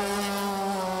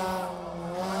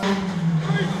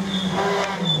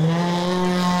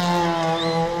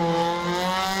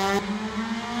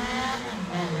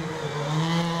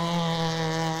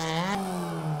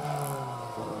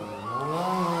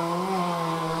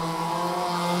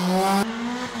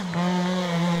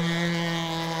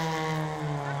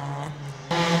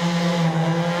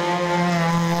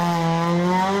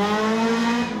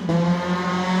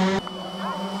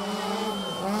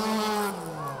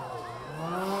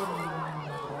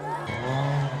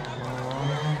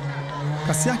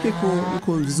 Kasi yake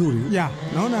iko vizuri.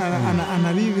 Naona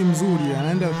ana rhythm mzuri,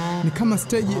 anaenda ni kama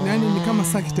stage, yani ni kama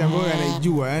circuit ambayo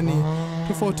anaijua, yani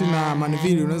tofauti na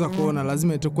Manville. Unaweza kuona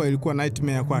lazima ilikuwa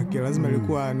nightmare kwake, lazima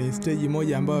ilikuwa ni stage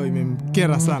moja ambayo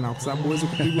imemkera sana, kwa sababu huwezi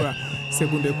kupigwa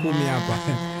sekunde 10 hapa.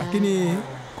 Lakini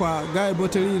kwa Guy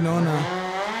Botteri naona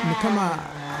ni kama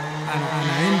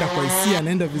anaenda kwa hisia,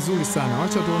 anaenda vizuri sana.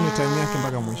 Wacha tuone time yake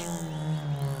mpaka mwisho.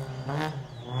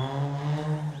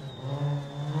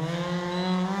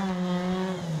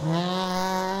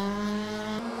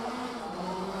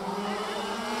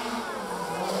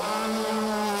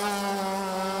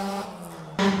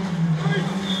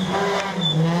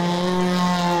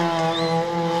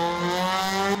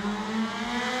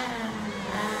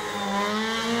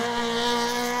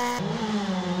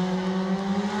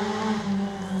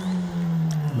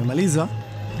 Maliza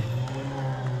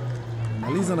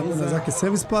na kwenda zake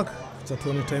service park.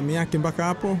 Tuone time yake mpaka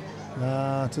hapo.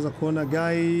 Na tuweza kuona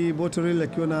Guy Botterill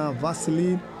akiwa na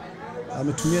Vaseline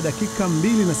ametumia dakika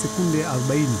 2 na sekunde 40.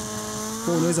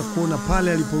 Kwa unaweza kuona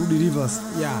pale aliporudi Rivers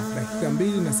dakika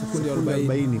 2 na sekunde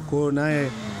 40. Kwa hiyo naye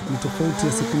ni tofauti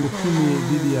ya sekunde 10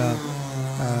 dhidi ya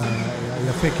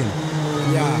Feken.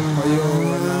 Kwa hiyo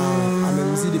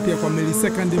amemzidi pia kwa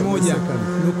milisekondi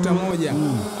 1.1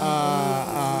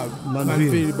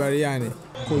 Manville Bariani.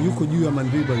 Kwa yuko juu ya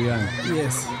Manville Bariani.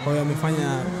 Yes. Kwa hiyo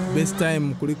amefanya best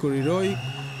time kuliko Leroy.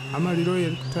 Ama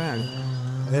Leroy tayari.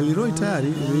 Leroy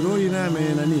tayari. Leroy naye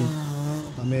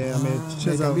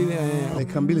amecheza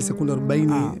dakika 2 sekunde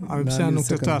 40. Amepishana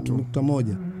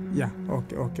 3.1.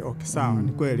 Okay, sawa,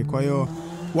 ni kweli. Kwa hiyo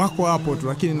wako hapo tu,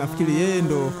 lakini nafikiri yeye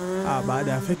ndo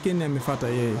baada ya Feken amefuata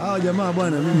yeye. Hao jamaa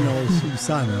bwana, mimi nawaheshimu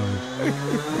sana wao.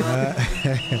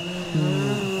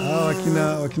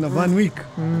 Wakina Van Wyk.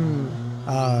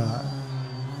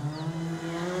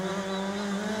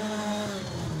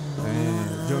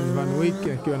 John Van Wyk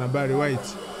akiwa na Barry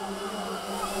White.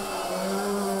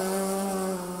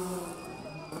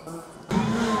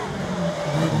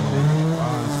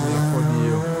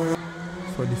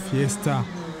 Ford Fiesta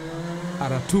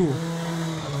R2.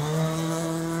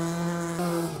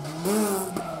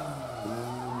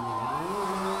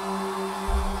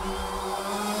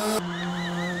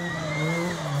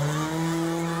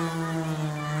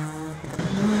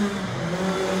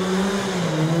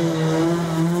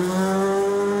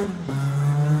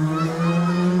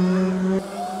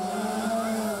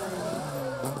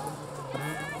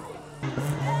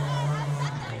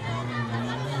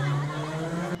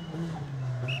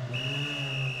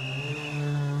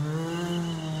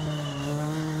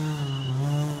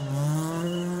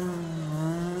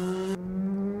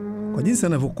 Kwa jinsi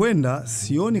anavyokwenda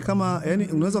sioni kama, yani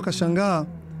unaweza ukashangaa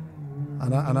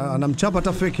anamchapa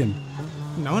hata Feken.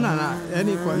 Naona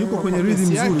yani kwa yuko kwenye rhythm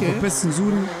nzuri, kwa pace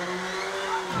nzuri.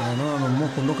 Naona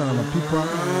anaondoka na mapipa.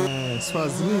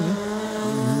 Swaz nini?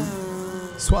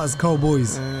 Swaz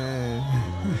Cowboys.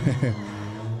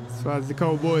 Swaz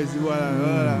Cowboys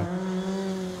wala.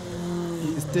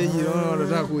 Stage naona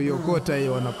wanataka kuiokota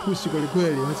hiyo, wanapush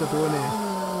kweli. Acha tuone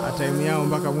time yao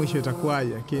mpaka mwisho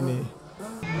itakuwaje, lakini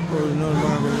unaona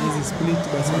kwenye hizi split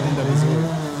basi wanaenda vizuri.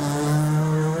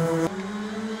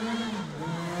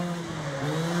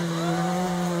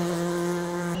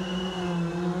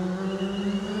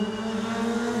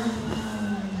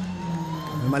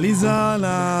 Maliza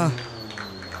na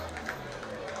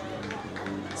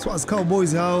Swaz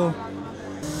Cowboys hao.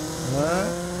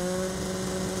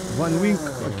 Van Wyk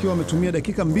akiwa ametumia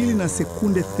dakika 2 na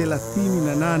sekunde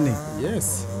 38.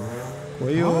 Yes.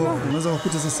 Kwa hiyo unaweza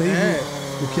kukuta sasa hivi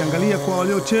ukiangalia kwa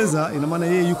waliocheza, ina maana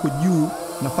yeye yuko juu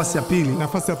nafasi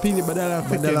ya pili badala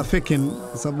ya Feken,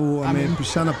 kwa sababu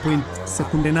amepishana point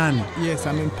sekunde 8. Yes,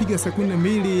 amempiga sekunde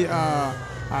 2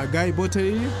 Guy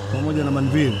Botterill pamoja na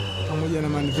Manville.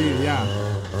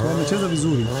 Kwa amecheza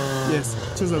vizuri. Yes,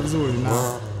 cheza vizuri na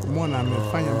umeona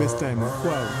amefanya best time.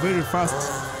 Kwa very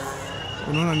fast.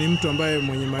 Unaona ni mtu ambaye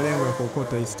mwenye malengo ya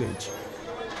kuokota hii stage.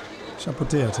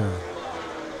 Shapotea tena.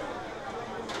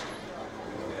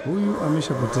 Huyu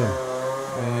ameshapotea.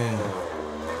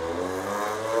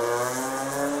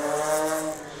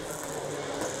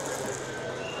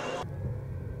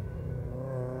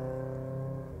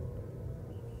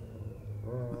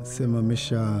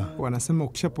 Wanasema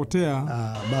ukishapotea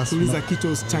basi tuliza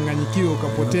kichwa, usichanganyikiwe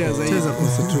ukapotea zaidi. Cheza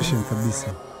concentration kabisa.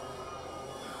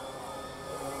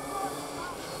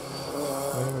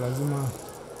 Lazima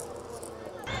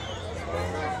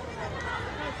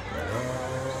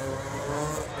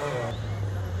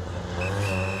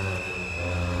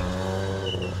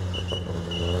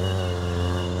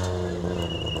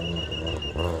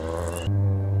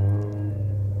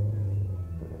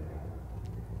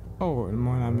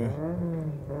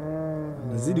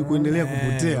anazidi kuendelea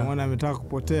kupotea. Mwana ametaka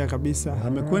kupotea kabisa.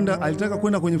 Alitaka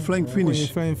kwenda kwenye flying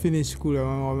finish kule,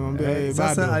 wamemwambia bado.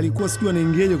 Sasa alikuwa sijui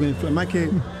anaingiaje kwenye make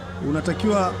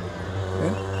unatakiwa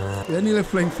yani ile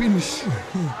flying finish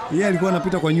yeye alikuwa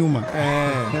anapita kwa nyuma.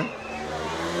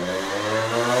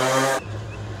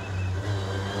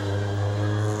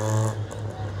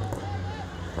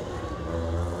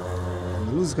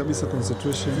 Lose kabisa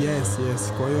concentration. Yes.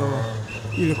 Kwa hiyo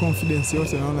ile confidence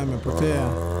yote naona imepotea.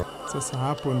 Sasa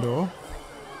hapo ndo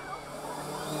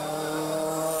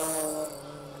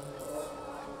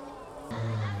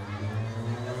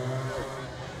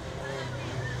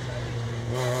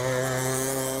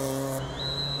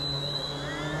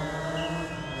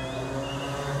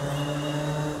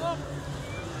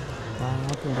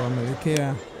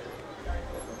ameelekea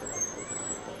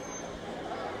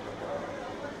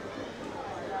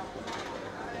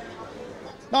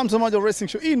Na mtazamaji wa Racing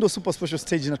Show, hii ndio Super Special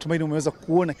Stage. Natumaini umeweza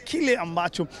kuona kile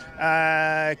ambacho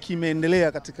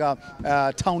kimeendelea katika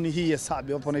town hii ya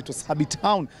Sabi, hapo inaitwa Sabi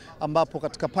Town, ambapo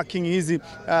katika parking hizi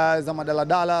za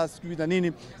madaladala sijui na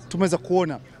nini tumeweza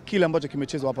kuona kile ambacho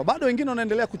kimechezwa hapa. Bado wengine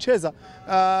wanaendelea kucheza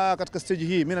katika stage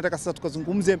hii. Mimi nataka sasa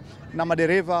tukazungumze na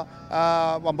madereva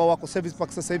ambao wako service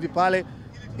park sasa hivi pale,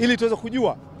 ili tuweze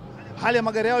kujua hali ya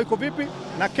magari yao iko vipi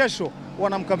na kesho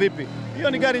wanamka vipi.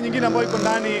 Hiyo ni gari nyingine ambayo iko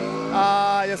ndani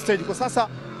ya stage. Kwa sasa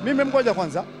mimi mgoja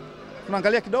kwanza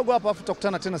tunaangalia kidogo hapa, afu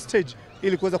tutakutana tena stage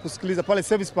ili kuweza kusikiliza pale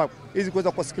service park, ili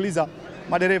kuweza kusikiliza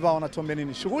madereva wanatuambia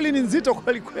nini. Shughuli ni nzito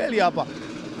kweli kweli hapa,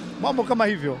 mambo kama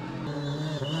hivyo.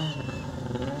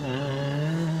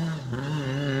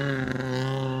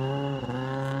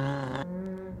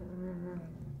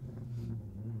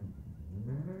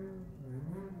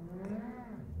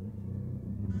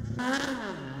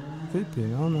 Vipi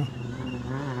naona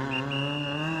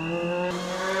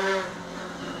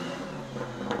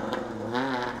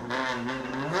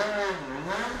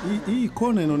hii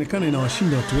kona inaonekana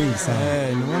inawashinda watu wengi sana.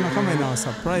 Nimeona kama inawa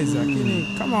surprise,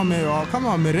 lakini kama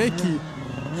wamereki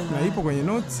na ipo kwenye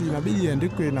notes, inabidi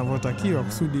iandikwe inavyotakiwa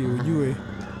kusudi ujue.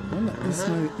 Naona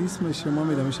Ismail Sheikh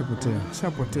Mohamed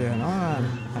ameshapotea. Naona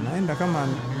anaenda kama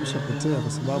ameshapotea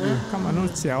kwa sababu kama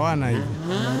notes hawana hivi.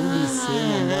 Anarudi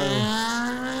sehemu ambayo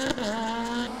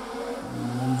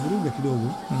mvuruga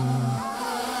kidogo.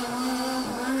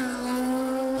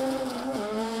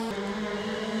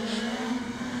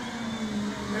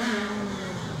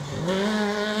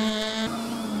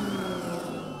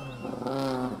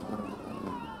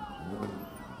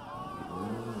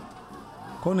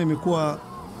 Kona imekuwa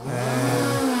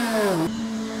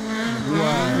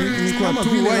kama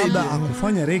vile labda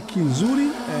hakufanya reki nzuri,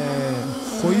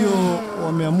 kwa hiyo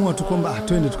wameamua tu kwamba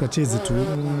twende tukacheze tu.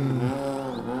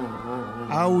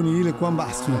 Au ni ile kwamba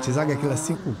tunachezaga kila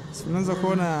siku. Unaweza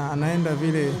kuona anaenda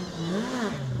vile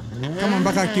kama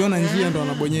mpaka akiona njia ndo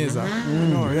anabonyeza.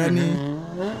 No, yani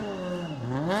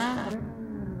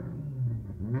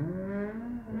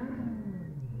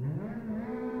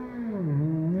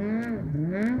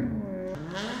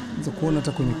unaweza kuona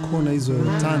hata kwenye kona hizo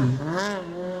tani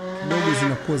kidogo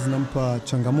zinakuwa zinampa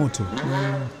changamoto.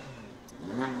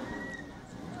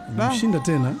 Mshinda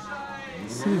tena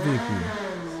si vipi?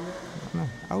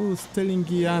 Au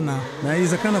steering ana na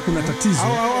inawezekana kuna tatizo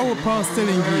au power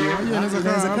steering,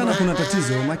 inawezekana kuna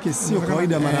tatizo, maana sio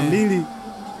kawaida mara mbili.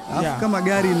 Alafu kama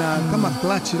gari na kama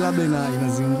clutch labda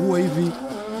inazingua hivi,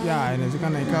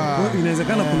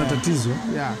 inawezekana kuna tatizo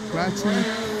clutch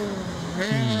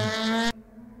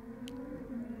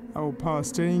au power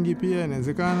steering pia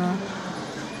inawezekana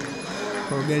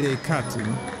kwa gari ya kati.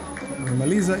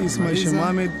 Amemaliza Ismail Sheikh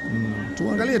Mohamed.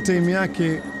 Tuangalie time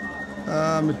yake,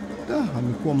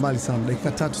 amekuwa mbali sana, dakika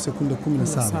 3 sekunde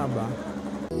 17.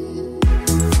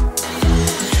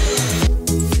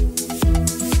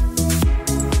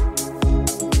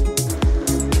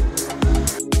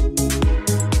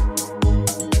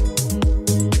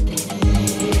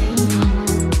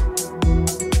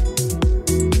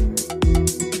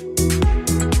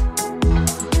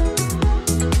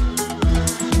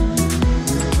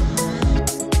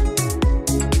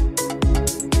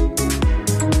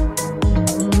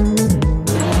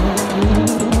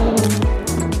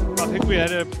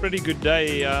 Pretty good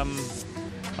day.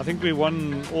 I think we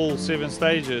won all 7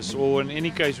 stages, or in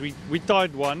any case we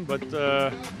tied one, but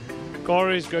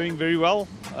car is going very well.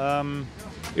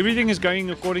 Everything is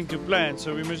going according to plan,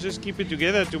 so we must just keep it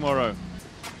together tomorrow.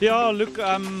 Yeah, look,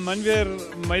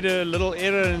 Manveer made a little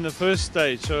error in the first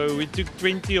stage, so we took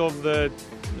 20 of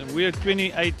we're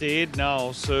 28 ahead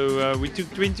now, so we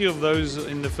took 20 of those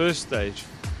in the first stage.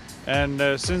 And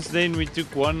since then we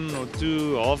took 1 or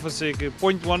 2, half a second,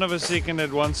 0.1 of a second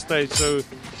at one stage, so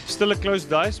still a close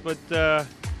dice, but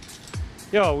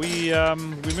yeah, we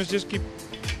must just keep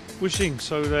pushing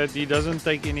so that he doesn't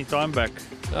take any time back.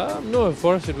 No,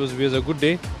 for us it was a good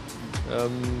day.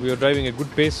 We were driving at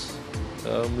good pace.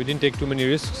 We didn't take too many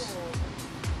risks,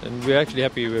 and we're actually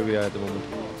happy where we are at the moment.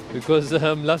 Because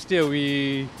last year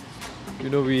we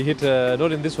hit,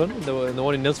 not in this one, in the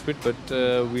one in Nelspruit, but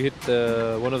we hit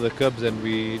one of the curbs and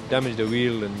we damaged the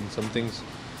wheel and some things.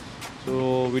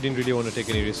 So we didn't really want to take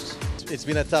any risks. It's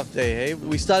been a tough day, hey?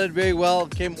 We started very well,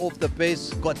 came off the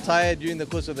pace, got tired during the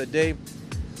course of the day,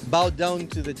 bowed down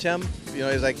to the champ.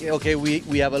 It's like, okay,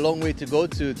 we have a long way to go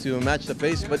to match the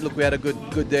pace, but look, we had a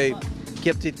good day,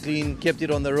 kept it clean, kept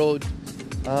it on the road.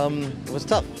 It was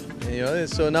tough,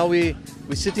 so now we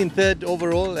sit in 3rd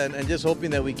overall and just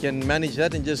hoping that we can manage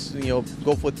that and just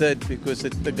go for 3rd, because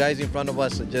the guys in front of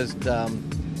us are just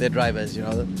they're drivers.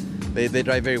 they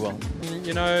drive very well.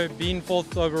 You know, being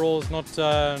 4th overall is not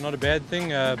a bad thing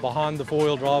behind the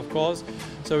 4-wheel drive cars.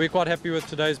 So we're quite happy with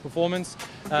today's performance.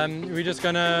 We're just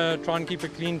going to try and keep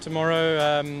it clean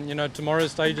tomorrow. You know,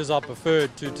 tomorrow's stages are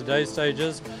preferred to today's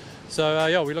stages. So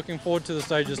yeah, we're looking forward to the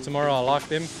stages tomorrow. I like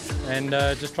them, and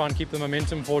just try and keep the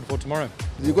momentum forward for tomorrow.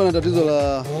 Nilikuwa na tatizo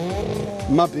la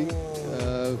mapping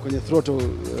kwenye throttle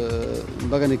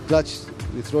mpaka ni clutch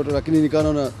ni throttle, lakini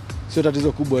nikaona sio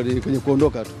tatizo kubwa, ni kwenye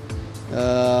kuondoka tu.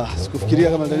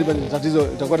 Sikufikiria kama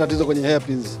itakuwa tatizo kwenye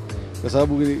hairpins, kwa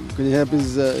sababu kwenye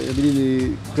hairpins inabidi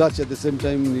ni clutch at the same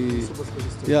time ni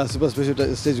super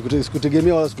special stage.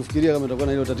 Sikutegemea wala sikufikiria kama itakuwa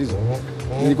na hilo tatizo.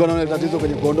 Nilikuwa naona tatizo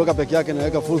kwenye kuondoka peke yake,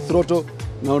 naweka full throttle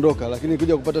naondoka, lakini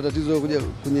kuja kupata tatizo kuja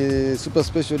kwenye super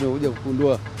special ndio kuja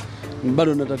kugundua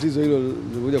bado na tatizo hilo,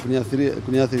 kuja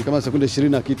kuniathiri kama sekunde 20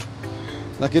 na kitu.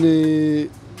 Lakini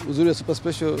uzuri wa super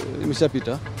special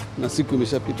imeshapita na siku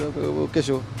imeshapita,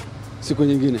 kesho siku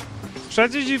nyingine.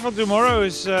 Strategy for tomorrow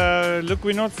is, look,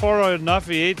 we're not far enough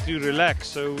ahead to relax,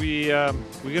 so we're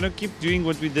going to keep doing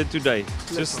what we did today.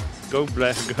 Just go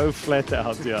flat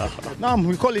out, yeah. Naam,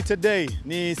 we call it a day.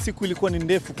 Ni siku ilikuwa ni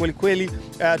ndefu kweli kweli.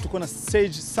 Tuko na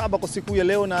stage 7 kwa siku ya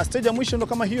leo, na stage ya mwisho ndo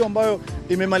kama hiyo ambayo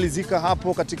imemalizika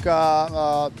hapo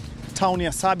katika town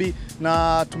ya Sabi,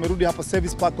 na tumerudi hapa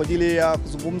Service Park kwa ajili ya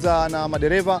kuzungumza na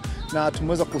madereva, na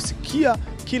tumeweza kusikia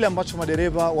kile ambacho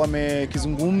madereva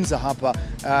wamekizungumza hapa.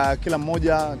 Kila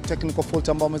mmoja technical fault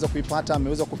ambao ameweza kuipata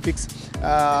ameweza kufix,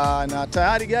 na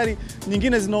tayari gari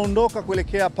nyingine zinaondoka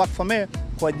kuelekea Parc Fermé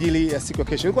kwa ajili ya siku ya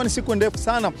kesho. Ilikuwa ni siku ndefu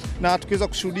sana, na tukiweza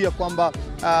kushuhudia kwamba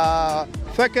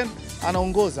Feken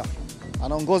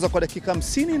anaongoza kwa dakika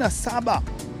 57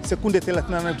 sekunde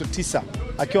 38.9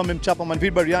 akiwa amemchapa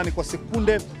Manvir Bariani kwa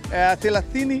sekunde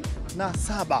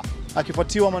 37,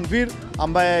 akifuatiwa Manvir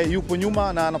ambaye yupo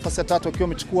nyuma na nafasi ya 3 akiwa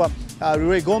amechukua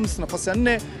Leroy Gomes. Nafasi ya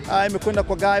 4 imekwenda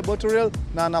kwa Guy Botterill,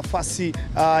 na nafasi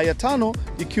ya 5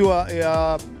 ikiwa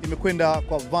imekwenda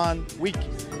kwa Van Wyk.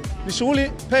 Ni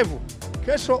shughuli pevu.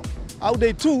 Kesho au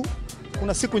day 2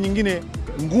 kuna siku nyingine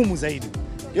ngumu zaidi.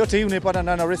 Yote hii unaipata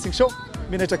ndani ya Racing Show.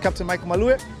 Mimi naitwa Captain Mike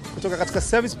Malue kutoka katika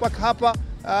Service Park hapa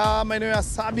maeneo ya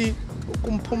Sabi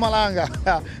Mpumalanga.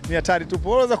 Ni hatari tu.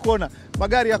 Unaweza kuona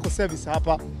magari yako service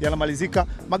hapa yanamalizika.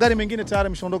 Magari mengine tayari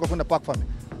yameshaondoka kwenda Parc Fermé.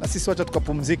 Na sisi wacha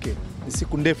tukapumzike. Ni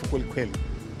siku ndefu kweli kweli.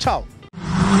 Ciao.